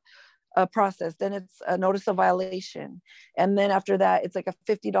be a process, then it's a notice of violation, and then after that it's like a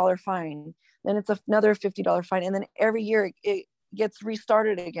 $50 fine, then it's another $50 fine, and then every year it gets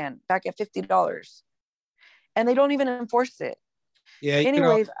restarted again back at $50, and they don't even enforce it. Yeah,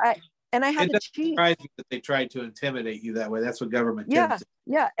 anyways, I had the chief. Surprise me that they tried to intimidate you that way. That's what government tends to.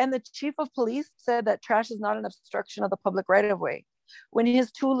 Yeah, and the chief of police said that trash is not an obstruction of the public right of way, when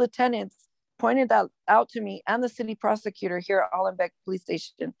his two lieutenants pointed that out to me, and the city prosecutor here at Hollenbeck Police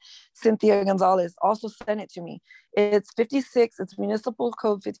Station, Cynthia Gonzalez, also sent it to me. It's Municipal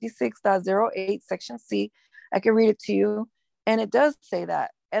Code 56.08, Section C. I can read it to you, and it does say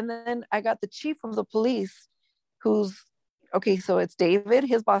that. And then I got the chief of the police, who's, okay, so it's David,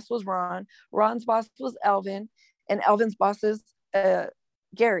 his boss was Ron, Ron's boss was Elvin, and Elvin's boss is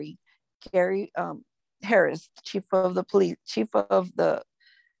Gary Harris, chief of the police, chief of the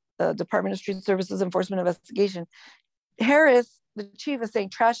Department of Street Services Enforcement Investigation. Harris, the chief, is saying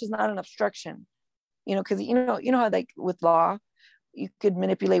trash is not an obstruction, because you know how, like, with law, you could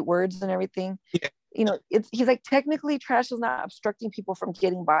manipulate words and everything. Yeah. He's like, technically trash is not obstructing people from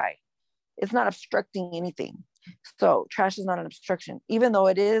getting by. It's not obstructing anything. So trash is not an obstruction, even though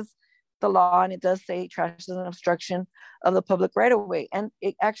it is the law, and it does say trash is an obstruction of the public right of way. And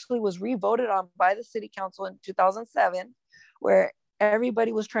it actually was re-voted on by the city council in 2007, where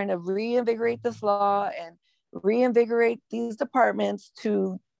everybody was trying to reinvigorate this law and reinvigorate these departments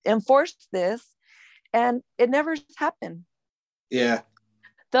to enforce this, and it never happened. Yeah.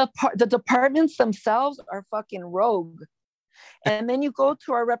 The departments themselves are fucking rogue. And then you go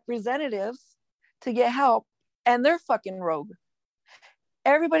to our representatives to get help, and they're fucking rogue.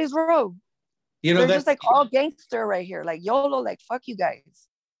 Everybody's rogue. They're just like all gangster right here, like YOLO, like fuck you guys.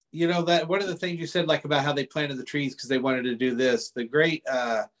 That one of the things you said, like, about how they planted the trees because they wanted to do this. The great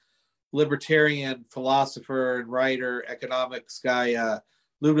libertarian philosopher and writer, economics guy,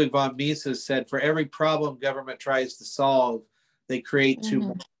 Ludwig von Mises, said, for every problem government tries to solve, they create two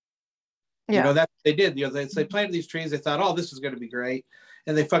more. Yeah. That's what they did. They planted these trees. They thought, oh, this is going to be great.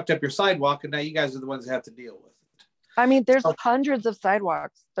 And they fucked up your sidewalk. And now you guys are the ones that have to deal with it. I mean, there's hundreds of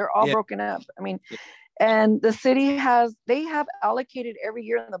sidewalks. They're all broken up. I mean, and the city they have allocated every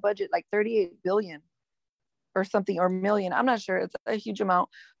year in the budget like 38 billion or something, or million. I'm not sure. It's a huge amount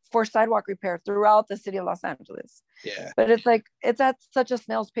for sidewalk repair throughout the city of Los Angeles. Yeah. But it's like, it's at such a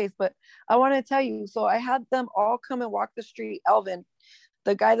snail's pace. But I want to tell you, so I had them all come and walk the street. Elvin,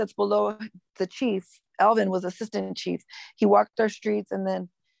 the guy that's below the chief, Elvin was assistant chief. He walked our streets, and then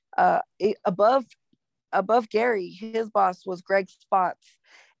above Gary, his boss was Greg Spots.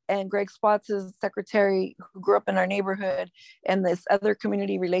 And Greg Spots is secretary who grew up in our neighborhood, and this other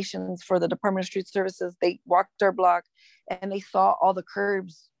community relations for the Department of Street Services. They walked our block, and they saw all the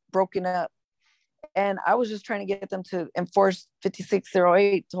curbs broken up. And I was just trying to get them to enforce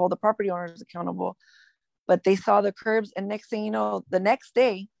 5608 to hold the property owners accountable. But they saw the curbs, and next thing you know, the next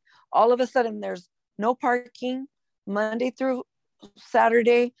day, all of a sudden there's no parking Monday through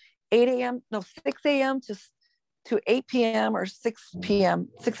Saturday, 6 a.m. to 8 p.m. or 6 p.m.,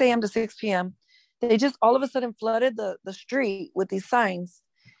 6 a.m. to 6 p.m. They just all of a sudden flooded the street with these signs,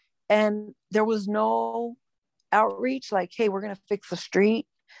 and there was no outreach like, hey, we're going to fix the street.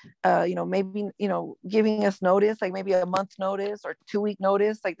 Maybe, giving us notice, like maybe a month notice or 2-week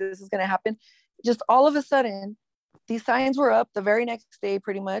notice, like this is going to happen. Just all of a sudden, these signs were up the very next day,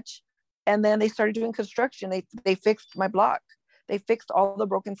 pretty much. And then they started doing construction. They fixed my block. They fixed all the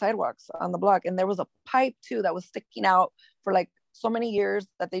broken sidewalks on the block. And there was a pipe too that was sticking out for like so many years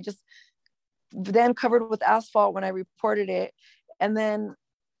that they just then covered with asphalt when I reported it. And then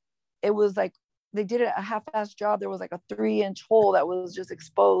it was like, they did a half-assed job. There was like a 3-inch hole that was just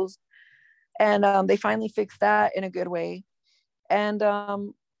exposed. And they finally fixed that in a good way. And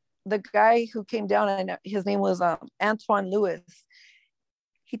the guy who came down, his name was Antoine Lewis.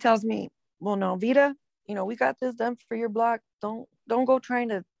 He tells me, well, no, Vida, we got this done for your block. Don't go trying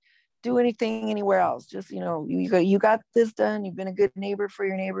to do anything anywhere else. Just, you got this done. You've been a good neighbor for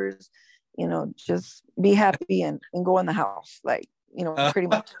your neighbors. Just be happy and go in the house. Like, pretty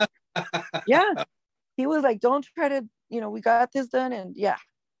much. Yeah. He was like, don't try to, we got this done. And yeah.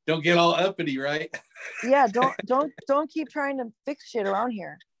 Don't get all uppity, right? Yeah. Don't keep trying to fix shit around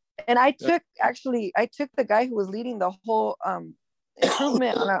here. And I took the guy who was leading the whole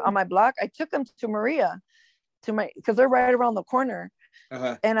improvement on my block. I took him to Maria, because they're right around the corner.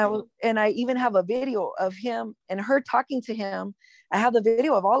 Uh-huh. And I even have a video of him and her talking to him. I have the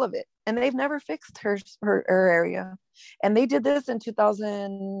video of all of it, and they've never fixed her area. And they did this in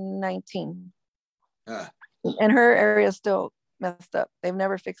 2019. And her area is still messed up. They've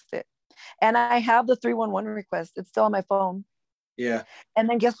never fixed it. And I have the 311 request. It's still on my phone. Yeah. And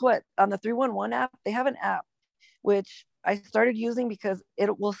then guess what? On the 311 app, they have an app which I started using because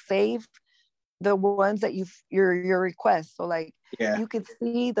it will save the ones that your requests. So like you could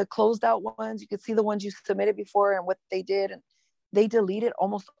see the closed out ones, you could see the ones you submitted before and what they did, and they deleted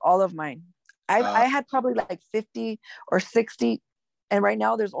almost all of mine. I had probably like 50 or 60, and right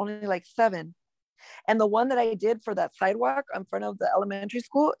now there's only like 7. And the one that I did for that sidewalk in front of the elementary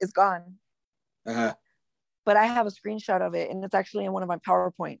school is gone. Uh-huh. But I have a screenshot of it, and it's actually in one of my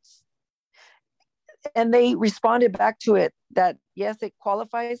PowerPoints. And they responded back to it that yes, it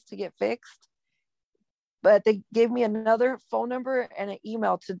qualifies to get fixed, but they gave me another phone number and an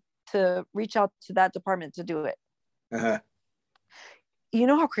email to reach out to that department to do it. Uh-huh. You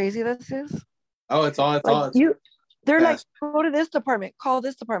know how crazy this is? Oh, they're like, go to this department, call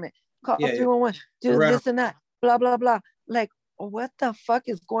this department, call 311, do this and that, blah, blah, blah. Like, what the fuck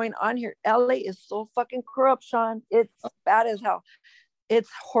is going on here? LA is so fucking corrupt, Sean. It's bad as hell. It's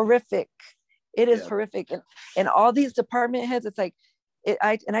horrific. It is horrific. And all these department heads, it's like,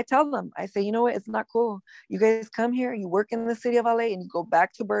 I tell them, I say, you know what? It's not cool. You guys come here, you work in the city of LA, and you go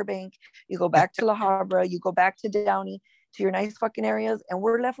back to Burbank, you go back to La Habra, you go back to Downey, to your nice fucking areas, and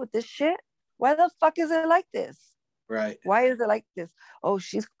we're left with this shit. Why the fuck is it like this? Right. Why is it like this? Oh,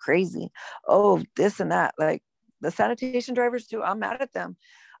 she's crazy. Oh, this and that. Like the sanitation drivers too, I'm mad at them.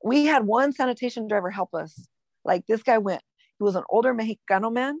 We had one sanitation driver help us. Like this guy he was an older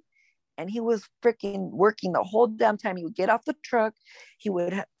Mexicano man, and he was freaking working the whole damn time. He would get off the truck, he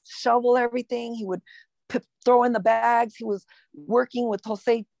would shovel everything, he would throw in the bags, he was working with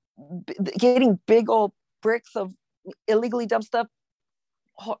Jose, getting big old bricks of illegally dumped stuff,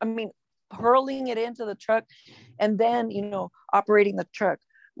 I mean, hurling it into the truck, and then operating the truck.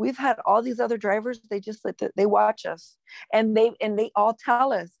 We've had all these other drivers, they watch us, and they all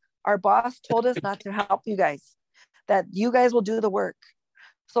tell us, our boss told us not to help you guys, that you guys will do the work.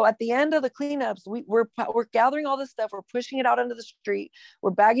 So at the end of the cleanups, we're gathering all this stuff, we're pushing it out onto the street,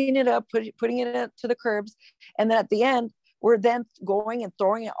 we're bagging it up, putting it to the curbs, and then at the end, we're then going and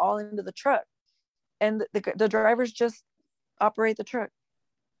throwing it all into the truck. And the drivers just operate the truck.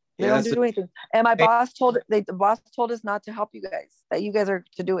 They don't do anything. And the boss told us not to help you guys, that you guys are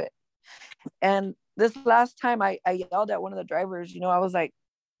to do it. And this last time I yelled at one of the drivers, I was like,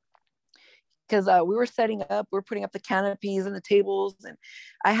 because we were setting up, we're putting up the canopies and the tables, and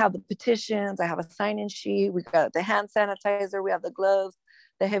I have the petitions, I have a sign-in sheet, we got the hand sanitizer, we have the gloves,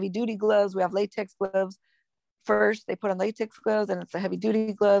 the heavy duty gloves, we have latex gloves. First, they put on latex gloves, and it's the heavy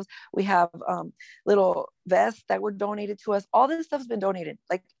duty gloves. We have little vests that were donated to us. All this stuff's been donated.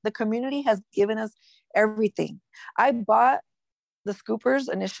 Like the community has given us everything. I bought the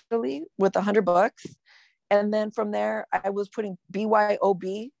scoopers initially with $100, and then from there I was putting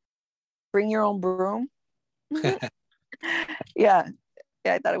BYOB, bring your own broom. yeah,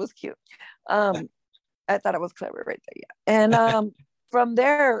 I thought it was cute. I thought it was clever right there. Yeah, and from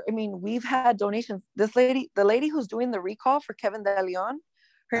there, I mean, we've had donations. The lady who's doing the recall for Kevin De Leon,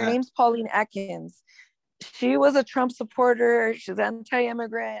 her name's Pauline Atkins. She was a Trump supporter. She's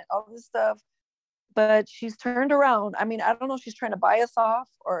anti-immigrant, all this stuff. But she's turned around. I mean, I don't know if she's trying to buy us off,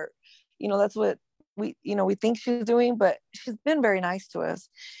 or, that's what we think she's doing, but she's been very nice to us.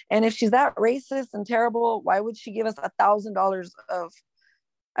 And if she's that racist and terrible, why would she give us $1,000 of,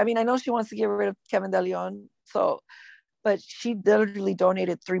 I mean, I know she wants to get rid of Kevin De Leon, but she literally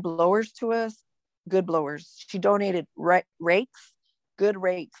donated 3 blowers to us, good blowers. She donated rakes, good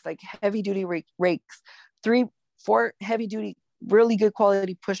rakes, like heavy duty rakes, 4 heavy duty, really good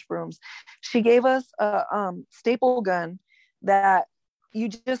quality push brooms. She gave us a staple gun that you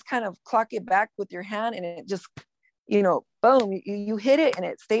just kind of clock it back with your hand, and it just, boom, you hit it and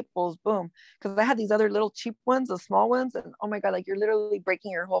it staples, boom. Because I had these other little cheap ones, the small ones, and oh my God, like you're literally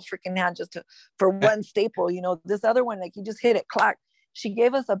breaking your whole freaking hand just for one staple. This other one, like you just hit it, clack. She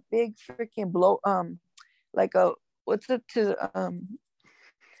gave us a big freaking blow, like a, what's it to,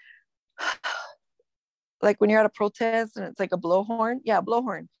 like when you're at a protest and it's like a blowhorn. Yeah,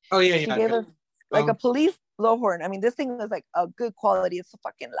 blowhorn. Oh yeah, She gave us like a police blowhorn. I mean, this thing was like a good quality. It's so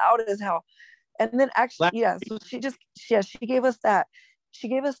fucking loud as hell. And then actually, so she gave us that. She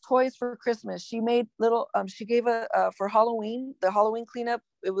gave us toys for Christmas. She made little, she gave for Halloween, the Halloween cleanup.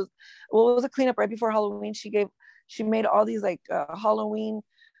 It was a cleanup right before Halloween. She made all these like Halloween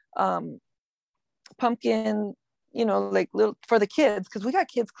pumpkin like little for the kids, because we got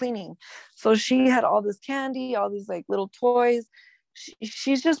kids cleaning. So she had all this candy, all these like little toys.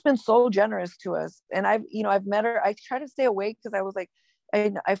 She's just been so generous to us. And I've met her. I try to stay awake because I was like,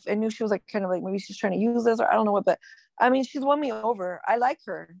 I knew she was like kind of like maybe she's trying to use us, or I don't know what, but I mean, she's won me over. I like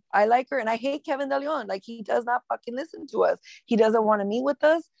her, and I hate Kevin De Leon. Like, he does not fucking listen to us. He doesn't want to meet with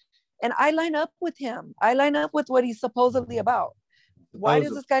us, and I line up with him. I line up with what he's supposedly about. Why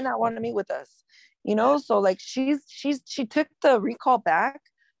does this guy not want to meet with us? So like she took the recall back,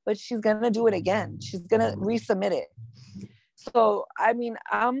 but she's gonna do it again. She's gonna resubmit it. So I mean,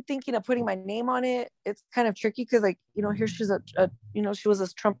 I'm thinking of putting my name on it. It's kind of tricky because, like, here she's a she was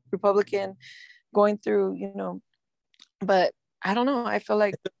a Trump Republican going through, but I don't know. I feel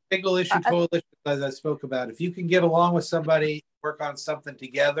like it's a single issue coalition, as I spoke about. If you can get along with somebody, work on something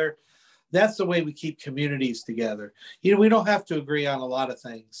together, that's the way we keep communities together. We don't have to agree on a lot of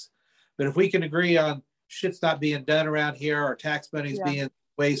things, but if we can agree on shit's not being done around here, or tax money's being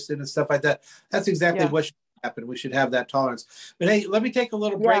wasted and stuff like that, that's exactly what should happen. We should have that tolerance. But hey, let me take a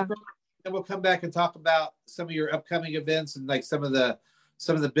little break, and we'll come back and talk about some of your upcoming events and like some of the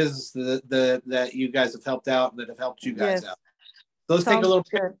business that you guys have helped out and that have helped you guys out. So let's take a little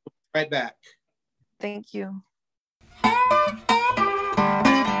break. Right back. Thank you.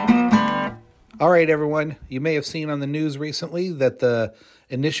 All right, everyone. You may have seen on the news recently that the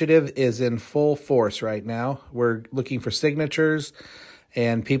initiative is in full force right now. We're looking for signatures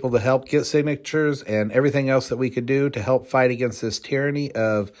and people to help get signatures and everything else that we could do to help fight against this tyranny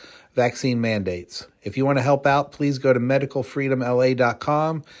of vaccine mandates. If you want to help out, please go to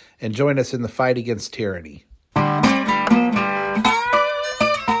medicalfreedomla.com and join us in the fight against tyranny. All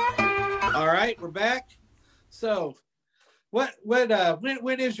right, we're back. So when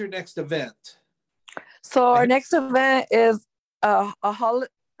is your next event? So our next event is a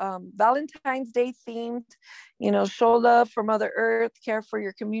Valentine's Day themed, show love for Mother Earth, care for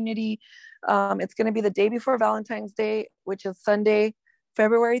your community. It's going to be the day before Valentine's Day, which is Sunday,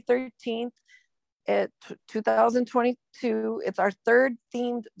 February 13th, 2022. It's our third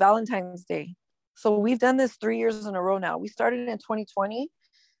themed Valentine's Day. So we've done this 3 years in a row now. We started in 2020.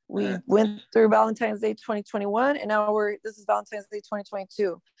 We went through Valentine's Day 2021, and now this is Valentine's Day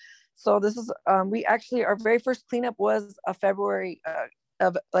 2022. So this is, we actually, our very first cleanup was a February,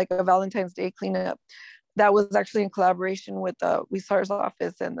 of like a Valentine's Day cleanup. That was actually in collaboration with Weissar's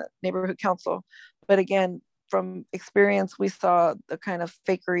office and the neighborhood council. But again, from experience, we saw the kind of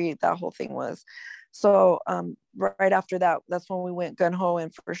fakery that whole thing was. So right after that, that's when we went gun ho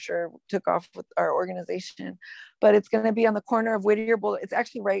and for sure took off with our organization. But it's going to be on the corner of Whittier Boulevard. It's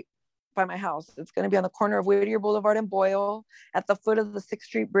actually right by my house. It's going to be on the corner of Whittier Boulevard and Boyle at the foot of the 6th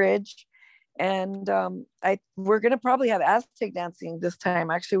Street Bridge. And we're going to probably have Aztec dancing this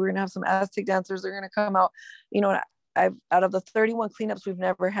time. Actually, we're going to have some Aztec dancers. They're going to come out. Out of the 31 cleanups, we've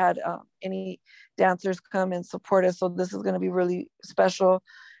never had any dancers come and support us. So this is going to be really special.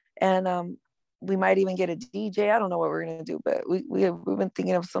 And we might even get a DJ. I don't know what we're going to do, but we've been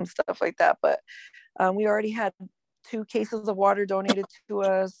thinking of some stuff like that. But we already had 2 cases of water donated to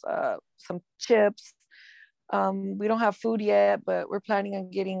us, some chips. We don't have food yet, but we're planning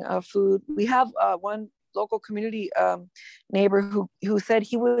on getting food. We have one local community neighbor who said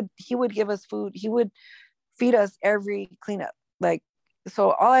he would give us food. He would feed us every cleanup. Like,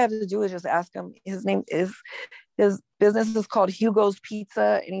 so all I have to do is just ask him. His business is called Hugo's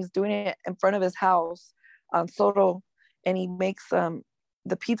Pizza, and he's doing it in front of his house on Soto, and he makes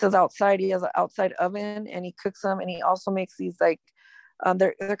the pizzas outside. He has an outside oven, and he cooks them, and he also makes these like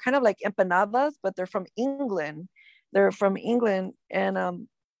they're kind of like empanadas, but they're from England. And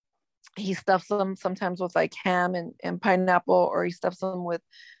he stuffs them sometimes with like ham and pineapple, or he stuffs them with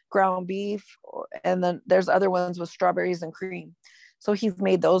ground beef, and then there's other ones with strawberries and cream. So he's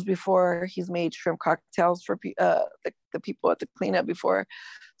made those before. He's made shrimp cocktails for the people at the cleanup before.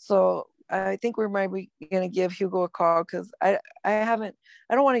 So I think we might be gonna give Hugo a call, because I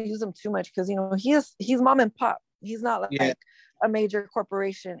don't want to use him too much, because he's mom and pop. He's not like a major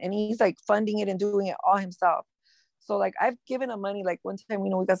corporation, and he's like funding it and doing it all himself. So like I've given him money. Like one time, we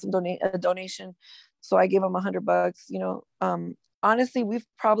got some donation, so I gave him $100. Honestly, we've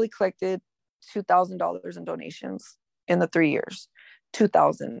probably collected $2,000 in donations in the 3 years.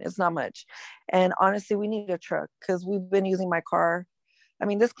 2,000, it's not much. And honestly, we need a truck, because we've been using my car. I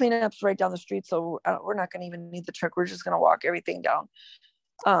mean, this cleanup's right down the street, so we're not gonna even need the truck. We're just gonna walk everything down.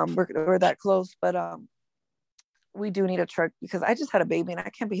 We're that close, but we do need a truck, because I just had a baby and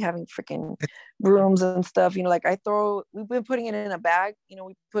I can't be having freaking brooms and stuff. Like we've been putting it in a bag.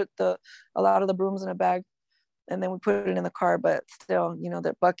 We put a lot of the brooms in a bag, and then we put it in the car. But still, you know,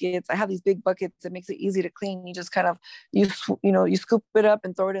 the buckets, I have these big buckets. It makes it easy to clean. You just kind of, you scoop it up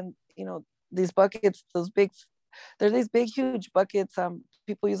and throw it in, you know, these buckets, they're these big, huge buckets.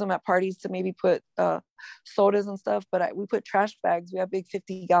 People use them at parties to maybe put sodas and stuff, but we put trash bags. We have big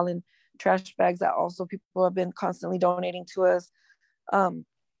 50-gallon trash bags that also people have been constantly donating to us.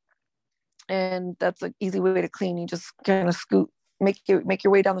 And that's an easy way to clean. You just kind of scoop, make your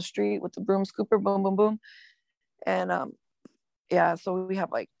way down the street with the broom scooper, boom, boom, boom. And yeah, so we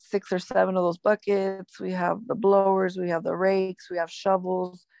have like 6 or 7 of those buckets. We have the blowers, we have the rakes, we have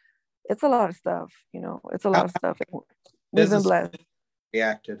shovels. It's a lot of stuff, you know, it's a lot of stuff. We've been blessed.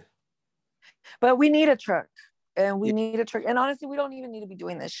 Reacted. But we need a truck, and we need a truck. And honestly, we don't even need to be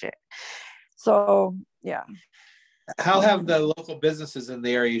doing this shit. So yeah. How have the local businesses in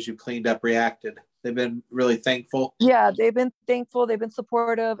the areas you cleaned up reacted? They've been really thankful. Yeah, they've been thankful. They've been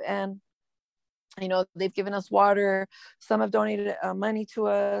supportive, and you know, they've given us water. Some have donated money to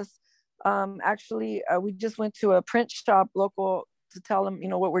us. Actually, we just went to a print shop local to tell him, you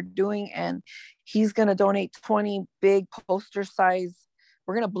know, what we're doing, and he's going to donate 20 big poster size.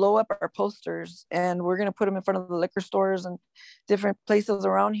 We're going to blow up our posters, and we're going to put them in front of the liquor stores and different places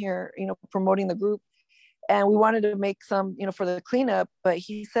around here, you know, promoting the group. And we wanted to make some, you know, for the cleanup, but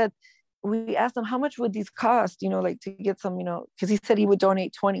he said, we asked him, how much would these cost, you know, like to get some, you know, because he said he would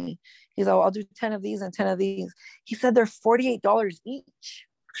donate 20. He's like, oh, I'll do 10 of these and 10 of these. He said they're $48 each.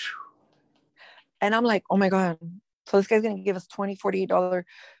 And I'm like, oh my God. So this guy's going to give us $48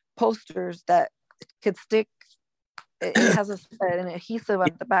 posters that could stick. It has an adhesive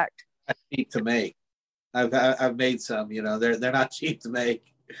at the back. Cheap to make. I've made some, you know, they're not cheap to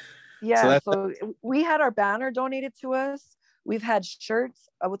make. Yeah. So we had our banner donated to us. We've had shirts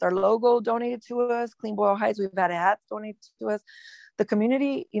with our logo donated to us. Clean Boyle Heights. We've had hats donated to us. The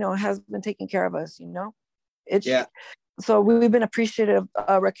community, you know, has been taking care of us, you know. So we've been appreciative.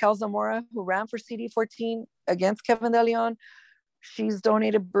 Raquel Zamora, who ran for CD14 against Kevin De Leon, she's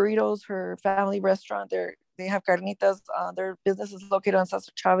donated burritos. Her family restaurant, they have carnitas. Their business is located on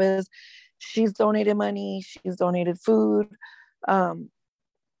Cesar Chavez. She's donated money. She's donated food.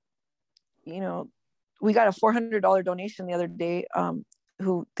 You know, we got a $400 donation the other day.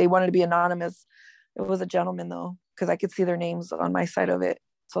 Who they wanted to be anonymous. It was a gentleman though, because I could see their names on my side of it.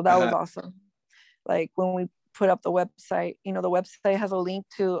 So that was awesome. Like when we put up the website, you know, the website has a link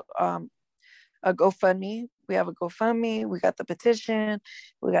to a GoFundMe. We have a GoFundMe. We got the petition.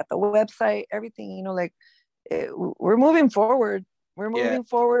 We got the website. Everything. You know, like we're moving forward. We're moving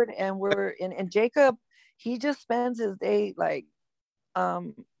forward, and we're in. And Jacob, he just spends his day like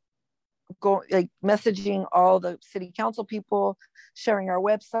messaging all the city council people, sharing our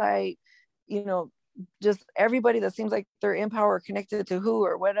website, you know, just everybody that seems like they're in power or connected to who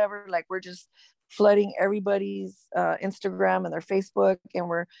or whatever. Like we're just flooding everybody's Instagram and their Facebook, and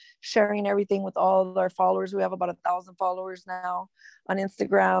we're sharing everything with all of our followers. We have about 1,000 followers now on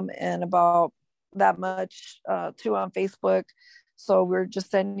Instagram, and about that much too on Facebook. So we're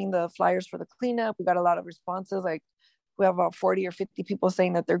just sending the flyers for the cleanup. We got a lot of responses. Like we have about 40 or 50 people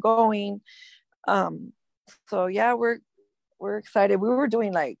saying that they're going. So yeah, we're excited. We were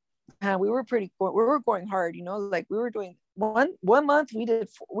doing like, we were going hard, you know, like we were doing one month we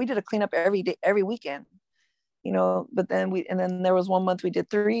did a cleanup every day, every weekend, you know, but then there was one month we did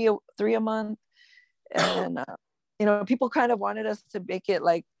three a month. And you know, people kind of wanted us to make it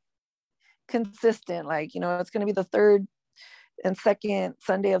like consistent, like, you know, it's going to be the third and second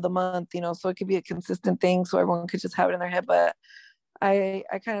Sunday of the month, you know, so it could be a consistent thing so everyone could just have it in their head. But I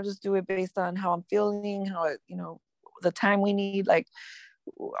kind of just do it based on how I'm feeling, how it, you know, the time we need. Like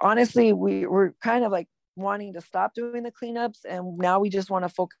honestly, we're kind of like wanting to stop doing the cleanups, and now we just want to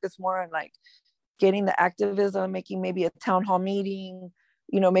focus more on like getting the activism, making maybe a town hall meeting,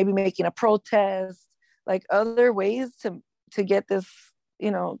 you know, maybe making a protest, like other ways to get this,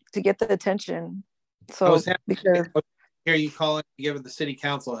 you know, to get the attention. So because hear you calling, giving the city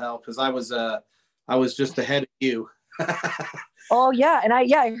council help, because I was just ahead of you. Oh yeah, and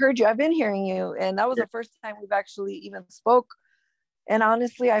I heard you. I've been hearing you, and that was the first time we've actually even spoke. And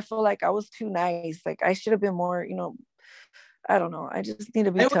honestly, I feel like I was too nice. Like I should have been more, you know, I don't know. I just need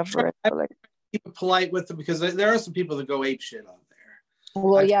to be tougher. Like keep it polite with them, because there are some people that go ape shit on there.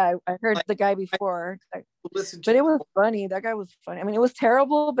 Well, yeah, I heard the guy before, but it was funny. That guy was funny. I mean, it was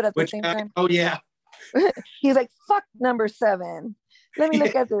terrible, but at the same time, oh yeah, he's like, fuck number 7. Let me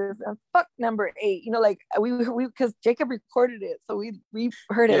look at this. And fuck number 8. You know, like we because Jacob recorded it, so we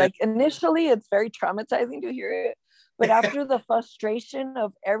heard it. Like initially, it's very traumatizing to hear it, but after the frustration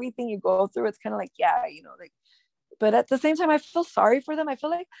of everything you go through, it's kind of like, yeah, you know, like but at the same time, I feel sorry for them. I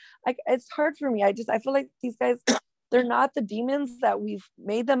feel like it's hard for me. I feel like these guys, they're not the demons that we've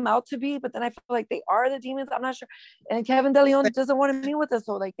made them out to be, but then I feel like they are the demons. I'm not sure. And Kevin De Leon doesn't want to meet with us.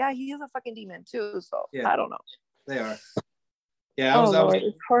 So like, yeah, he is a fucking demon too. So Yeah, I don't know. they are. Yeah, Lord,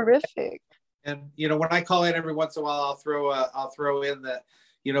 it's horrific. And when I call in every once in a while, I'll throw in that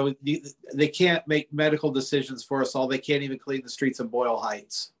they can't make medical decisions for us all. They can't even clean the streets of Boyle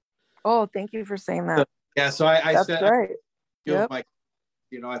Heights. Oh, thank you for saying that. So I That's said, right. Yep.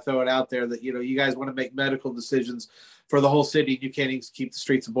 I throw it out there that you guys want to make medical decisions for the whole city. You can't even keep the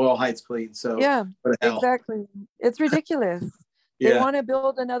streets of Boyle Heights clean. So yeah, exactly. It's ridiculous. They want to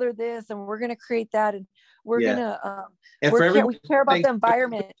build another this, and we're going to create that, and we're gonna we care about the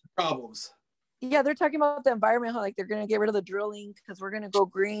environment. Problems. Yeah, they're talking about the environment, how like they're gonna get rid of the drilling because we're gonna go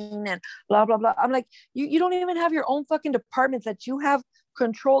green and blah blah blah. I'm like, you don't even have your own fucking departments that you have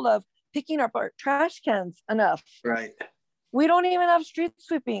control of picking up our trash cans enough. Right. We don't even have street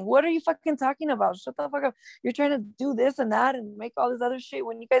sweeping. What are you fucking talking about? Shut the fuck up. You're trying to do this and that and make all this other shit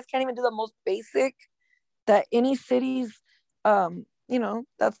when you guys can't even do the most basic that any city's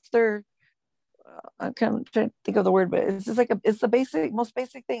that's their I'm kind of trying to think of the word, but it's just like it's the most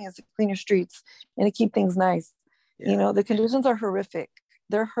basic thing is to clean your streets and to keep things nice. Yeah. The conditions are horrific.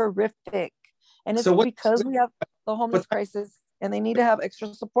 They're horrific. And it's because we have the homeless crisis and they need to have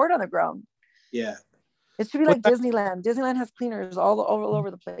extra support on the ground. Yeah. It should be like Disneyland. Disneyland has cleaners all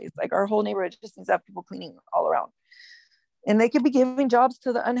over the place. Like our whole neighborhood just needs to have people cleaning all around. And they could be giving jobs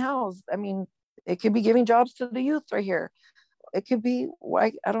to the unhoused. I mean, it could be giving jobs to the youth right here. It could be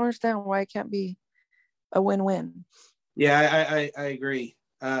why I don't understand why it can't be a win-win. Yeah, I agree.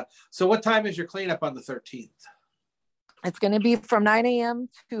 So what time is your cleanup on the 13th? It's going to be from 9 a.m.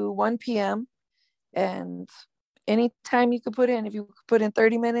 to 1 p.m. And anytime you could put in, if you could put in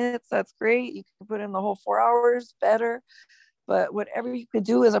 30 minutes, that's great. You can put in the whole 4 hours, better. But whatever you could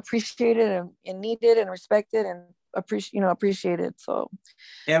do is appreciated and needed and respected and appreciated. So,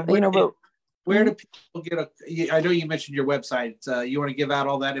 and where do people get I know you mentioned your website. You want to give out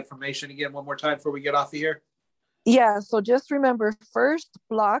all that information again one more time before we get off of here? Yeah. So just remember, first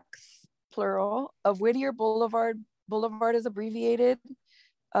blocks, plural, of Whittier Boulevard. Boulevard is abbreviated.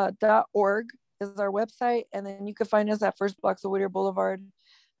 .org is our website. And then you can find us at First Blocks of Whittier Boulevard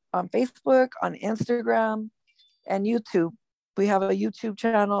on Facebook, on Instagram, and YouTube. We have a YouTube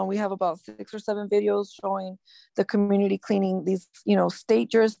channel and we have about 6 or 7 videos showing the community cleaning these,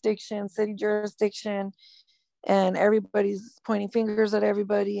 state jurisdiction, city jurisdiction, and everybody's pointing fingers at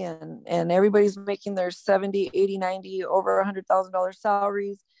everybody and everybody's making their 70, 80, 90, over $100,000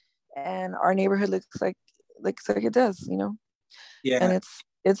 salaries. And our neighborhood looks like it does, Yeah. And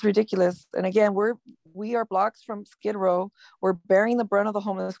it's ridiculous. And again, we are blocks from Skid Row. We're bearing the brunt of the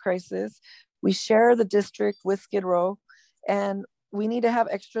homeless crisis. We share the district with Skid Row. And we need to have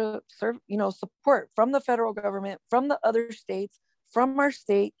extra support from the federal government, from the other states, from our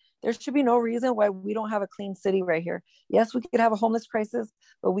state. There should be no reason why we don't have a clean city right here. Yes, we could have a homeless crisis,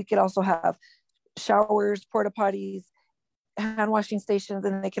 but we could also have showers, porta potties, hand washing stations,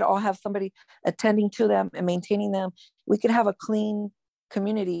 and they could all have somebody attending to them and maintaining them. We could have a clean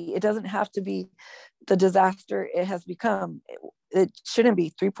community. It doesn't have to be the disaster it has become. It shouldn't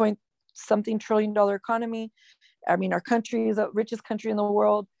be. 3-point-something trillion economy. I mean, our country is the richest country in the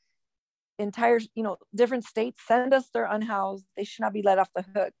world. Entire, different states send us their unhoused. They should not be let off the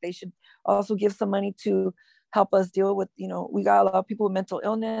hook. They should also give some money to help us deal with, we got a lot of people with mental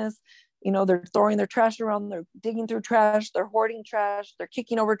illness. They're throwing their trash around. They're digging through trash. They're hoarding trash. They're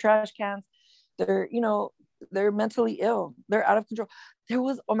kicking over trash cans. They're mentally ill. They're out of control.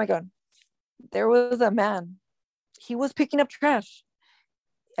 Oh my God, there was a man. He was picking up trash.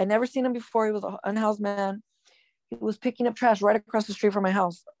 I never seen him before. He was an unhoused man. He was picking up trash right across the street from my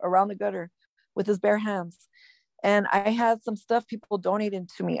house, around the gutter, with his bare hands. And I had some stuff people donated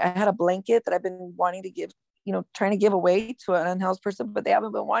to me. I had a blanket that I've been wanting to give, trying to give away to an unhoused person, but they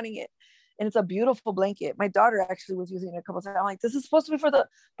haven't been wanting it. And it's a beautiful blanket. My daughter actually was using it a couple of times. I'm like, this is supposed to be for the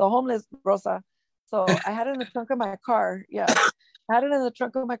homeless, Rosa. So I had it in the trunk of my car. Yeah, I had it in the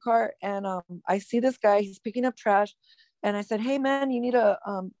trunk of my car. And I see this guy, he's picking up trash. And I said, hey, man, you need a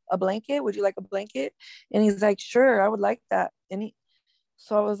blanket? Would you like a blanket? And he's like, sure, I would like that.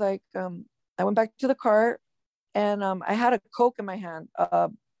 So I was like, I went back to the car and I had a Coke in my hand,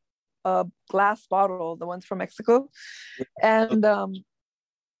 a glass bottle, the ones from Mexico. And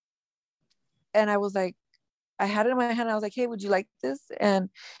I was like, I had it in my hand. I was like, hey, would you like this? And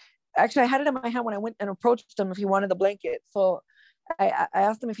actually I had it in my hand when I went and approached him if he wanted the blanket. So I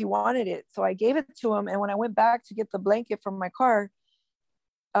asked him if he wanted it. So I gave it to him. And when I went back to get the blanket from my car,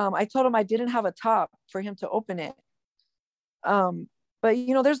 I told him I didn't have a top for him to open it. But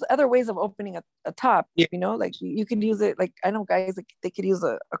there's other ways of opening a top. Yeah. Like you could use it. Like I know guys, like they could use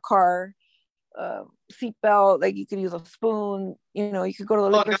a car seatbelt. Like you could use a spoon. You could go to the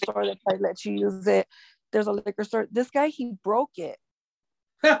liquor store that probably lets you use it. There's a liquor store. This guy, he broke it.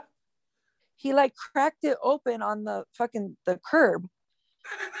 He like cracked it open on the curb.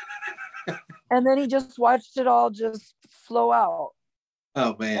 And then he just watched it all just flow out.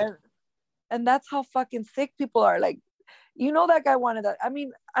 Oh man. And that's how fucking sick people are. Like, that guy wanted that. I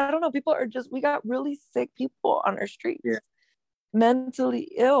mean, I don't know. People are we got really sick people on our streets. Yeah.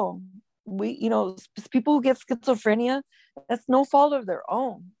 Mentally ill. People who get schizophrenia, that's no fault of their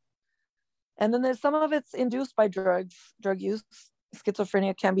own. And then there's some of it's induced by drug use.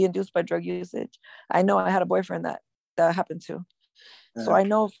 Schizophrenia can be induced by drug usage. I know I had a boyfriend that happened to. So I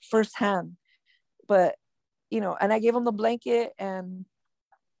know firsthand. But, and I gave him the blanket and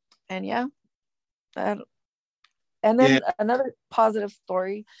yeah. And then another positive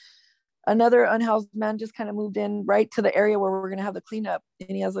story, another unhoused man just kind of moved in right to the area where we're going to have the cleanup. And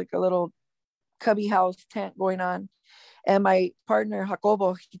he has like a little cubby house tent going on. And my partner,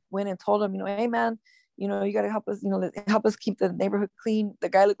 Jacobo, he went and told him, hey, man, you got to help us, help us keep the neighborhood clean. The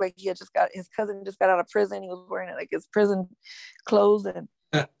guy looked like his cousin just got out of prison. He was wearing like his prison clothes. And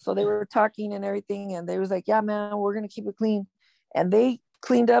so they were talking and everything. And they was like, yeah, man, we're going to keep it clean. And they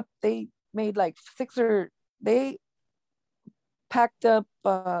cleaned up. They made like they packed up,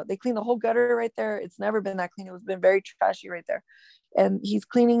 they cleaned the whole gutter right there. It's never been that clean. It was been very trashy right there. And he's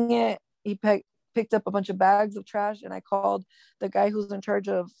cleaning it. He picked up a bunch of bags of trash, and I called the guy who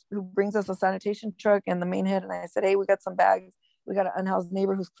brings us a sanitation truck and the main head. And I said, hey, we got some bags. We got an unhoused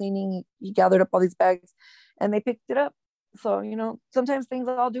neighbor who's cleaning. He gathered up all these bags and they picked it up. So, sometimes things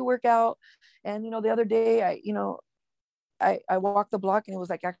all do work out. And, the other day I walked the block and it was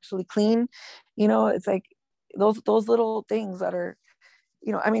like actually clean. It's like those little things that are,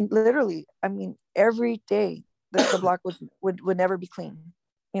 I mean, literally, every day the block would never be clean.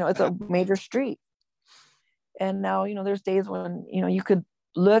 It's a major street. And now, there's days when, you could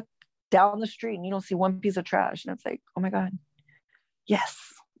look down the street and you don't see one piece of trash. And it's like, oh my God, yes.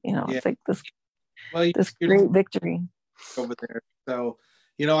 It's like this great victory over there. So,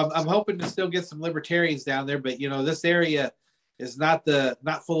 I'm hoping to still get some libertarians down there, but this area is not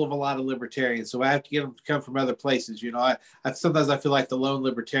full of a lot of libertarians. So I have to get them to come from other places. I sometimes I feel like the lone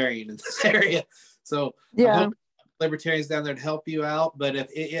libertarian in this area. So yeah. I'm hoping libertarians down there to help you out. But if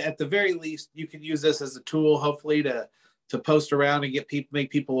at the very least you can use this as a tool, hopefully to post around and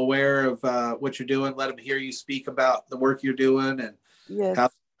make people aware of what you're doing, let them hear you speak about the work you're doing and how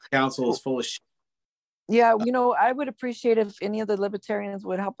the council is full of shit. Yeah, I would appreciate if any of the libertarians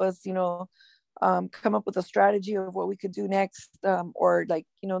would help us, come up with a strategy of what we could do next, or like,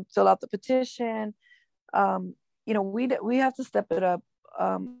 fill out the petition. We have to step it up.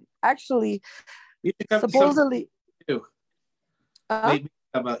 Actually, supposedly, you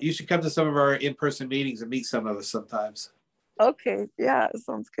should come to some of our in-person meetings and meet some of us sometimes. Okay, yeah,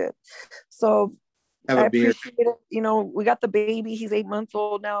 sounds good. So I appreciate it. We got the baby. He's 8 months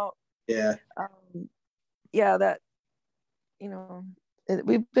old now. Yeah. Yeah, that,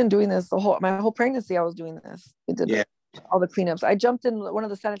 we've been doing this my whole pregnancy. I was doing this. We did all the cleanups. I jumped in one of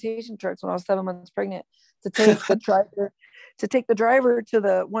the sanitation trucks when I was 7 months pregnant to take the driver to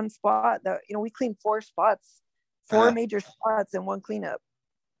the one spot that, we cleaned 4 major spots in one cleanup.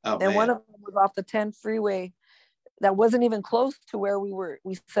 Oh, and man. One of them was off the 10 freeway that wasn't even close to where we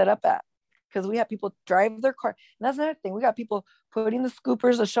set up at, because we had people drive their car. And that's another thing. We got people putting the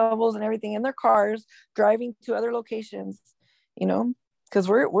scoopers, the shovels and everything in thetheir cars, driving to other locations, because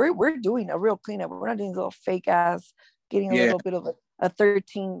we're doing a real cleanup. We're not doing these little fake ass, getting a little bit of a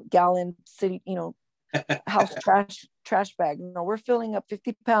 13-gallon city, house trash bag. We're filling up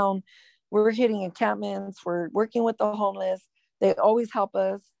 50-pound. We're hitting encampments. We're working with the homeless. They always help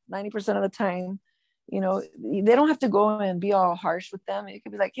us 90% of the time. They don't have to go and be all harsh with them. It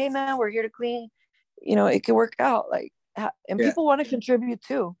could be like, hey man, we're here to clean. It could work out. Like, and people want to contribute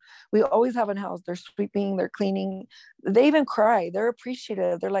too. We always have a house. They're sweeping, they're cleaning. They even cry. They're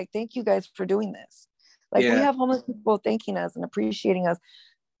appreciative. They're like, thank you guys for doing this. Like, we have homeless people thanking us and appreciating us,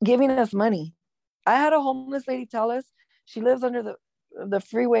 giving us money. I had a homeless lady tell us she lives under the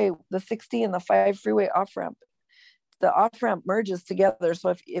freeway, the 60 and the 5 freeway off ramp. The off ramp merges together. So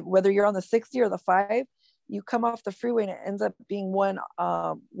if whether you're on the 60 or the 5, you come off the freeway and it ends up being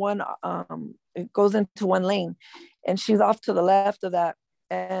it goes into one lane, and she's off to the left of that.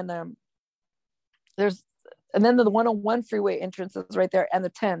 And then the 101 freeway entrance is right there, and the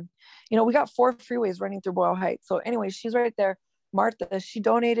 10. We got 4 freeways running through Boyle Heights. So anyway, she's right there. Martha, she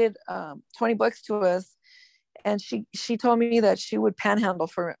donated $20 to us, and she told me that she would panhandle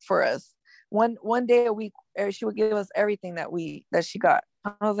for us one day a week. She would give us everything that she got.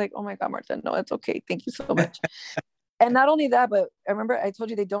 I was like, oh my God, Martha, no, it's okay, thank you so much. And not only that, but I remember I told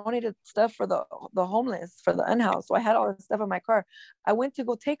you they donated stuff for the homeless, for the unhoused. So I had all this stuff in my car. I went to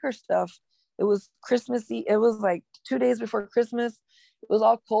go take her stuff. It was Christmassy. It was like 2 days before Christmas. It was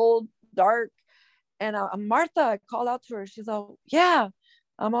all cold, dark. And Martha, I called out to her. She's all, yeah,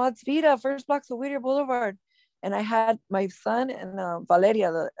 it's Vida, first blocks of Whittier Boulevard. And I had my son and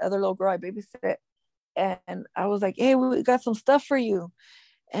Valeria, the other little girl I babysit. And I was like, hey, we got some stuff for you.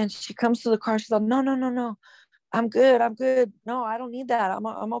 And she comes to the car. She's like, no. I'm good. No, I don't need that.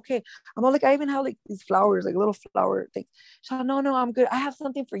 I'm okay. I'm all like, I even have like these flowers, like little flower things. She's like, no, I'm good. I have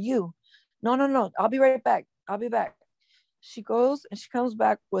something for you. No. I'll be right back. She goes and she comes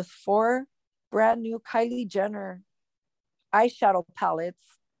back with 4 brand new Kylie Jenner eyeshadow palettes.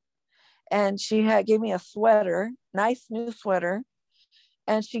 And she gave me a sweater, nice new sweater.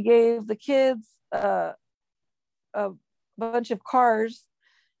 And she gave the kids a bunch of cars.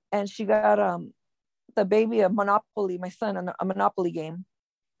 And she got the baby a Monopoly, my son, a Monopoly game.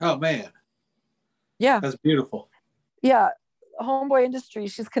 Oh man. Yeah. That's beautiful. Yeah. Homeboy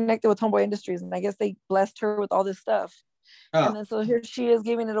Industries. She's connected with Homeboy Industries. And I guess they blessed her with all this stuff. Oh. And then so here she is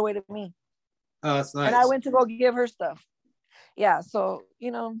giving it away to me. Oh, that's nice. And I went to go give her stuff. Yeah. So,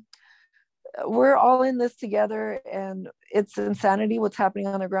 we're all in this together, and it's insanity what's happening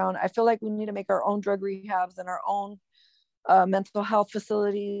on the ground. I feel like we need to make our own drug rehabs and our own mental health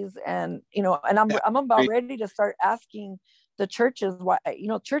facilities, and I'm about ready to start asking the churches why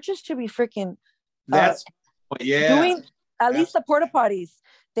churches should be freaking doing at least the porta potties.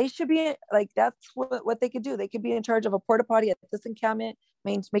 They should be like, that's what they could do. They could be in charge of a porta potty at this encampment,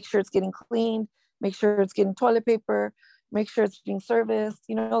 make sure it's getting cleaned, make sure it's getting toilet paper, make sure it's being serviced,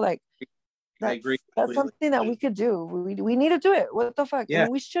 I agree. That's something that we could do. We need to do it. What the fuck? Yeah. I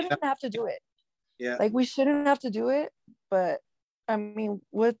mean, we shouldn't have to do it. Yeah. Like, we shouldn't have to do it, but I mean,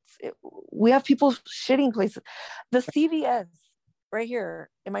 we have people shitting places. The CVS right here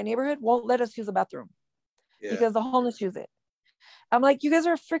in my neighborhood won't let us use a bathroom because the homeless use it. I'm like, you guys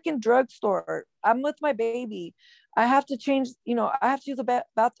are a freaking drugstore. I'm with my baby. I have to change, I have to use a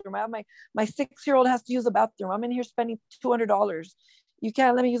bathroom. I have my 6-year-old has to use a bathroom. I'm in here spending $200. You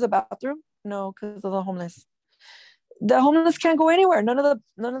can't let me use a bathroom? No, because of the homeless. The homeless can't go anywhere. None of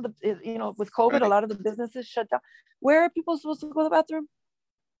the, with COVID, right. A lot of the businesses shut down. Where are people supposed to go to the bathroom?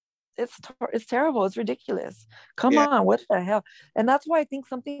 It's terrible. It's ridiculous. Come on, what the hell? And that's why I think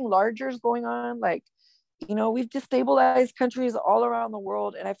something larger is going on. Like, we've destabilized countries all around the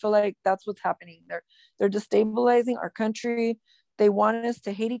world, and I feel like that's what's happening. They're destabilizing our country. They want us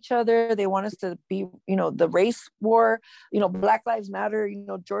to hate each other. They want us to be, the race war, Black Lives Matter,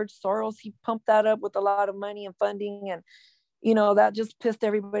 George Soros, he pumped that up with a lot of money and funding. And, that just pissed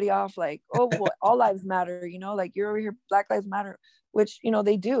everybody off. Like, oh, well, all lives matter, like, you're over here, Black Lives Matter, which,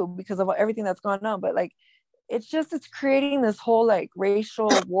 they do because of everything that's going on. But like, it's creating this whole like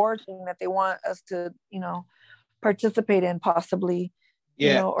racial war thing that they want us to, participate in possibly,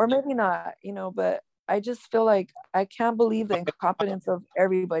 or maybe not, but I just feel like I can't believe the incompetence of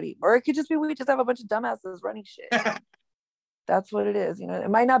everybody. Or it could just be we just have a bunch of dumbasses running shit. That's what it is. It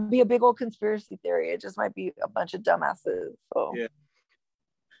might not be a big old conspiracy theory. It just might be a bunch of dumbasses. So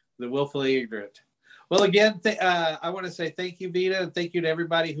the willfully ignorant. Well, again, I want to say thank you, Vida, and thank you to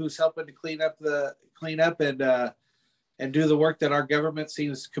everybody who's helping to clean up and do the work that our government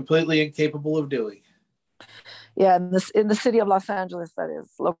seems completely incapable of doing. Yeah, in the city of Los Angeles, that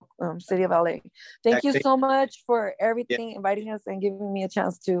is, city of LA. Thank you so much for everything, inviting us and giving me a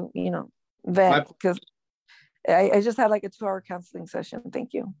chance to, vent, because I just had like a 2-hour counseling session.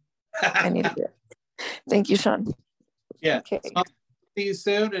 Thank you. I needed it. Thank you, Sean. Yeah. Okay. So I'll see you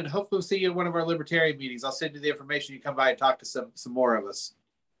soon, and hopefully we'll see you at one of our libertarian meetings. I'll send you the information. You come by and talk to some more of us.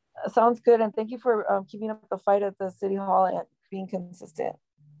 Sounds good, and thank you for keeping up the fight at the city hall and being consistent.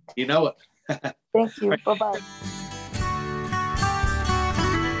 You know it. Thank you. Bye-bye.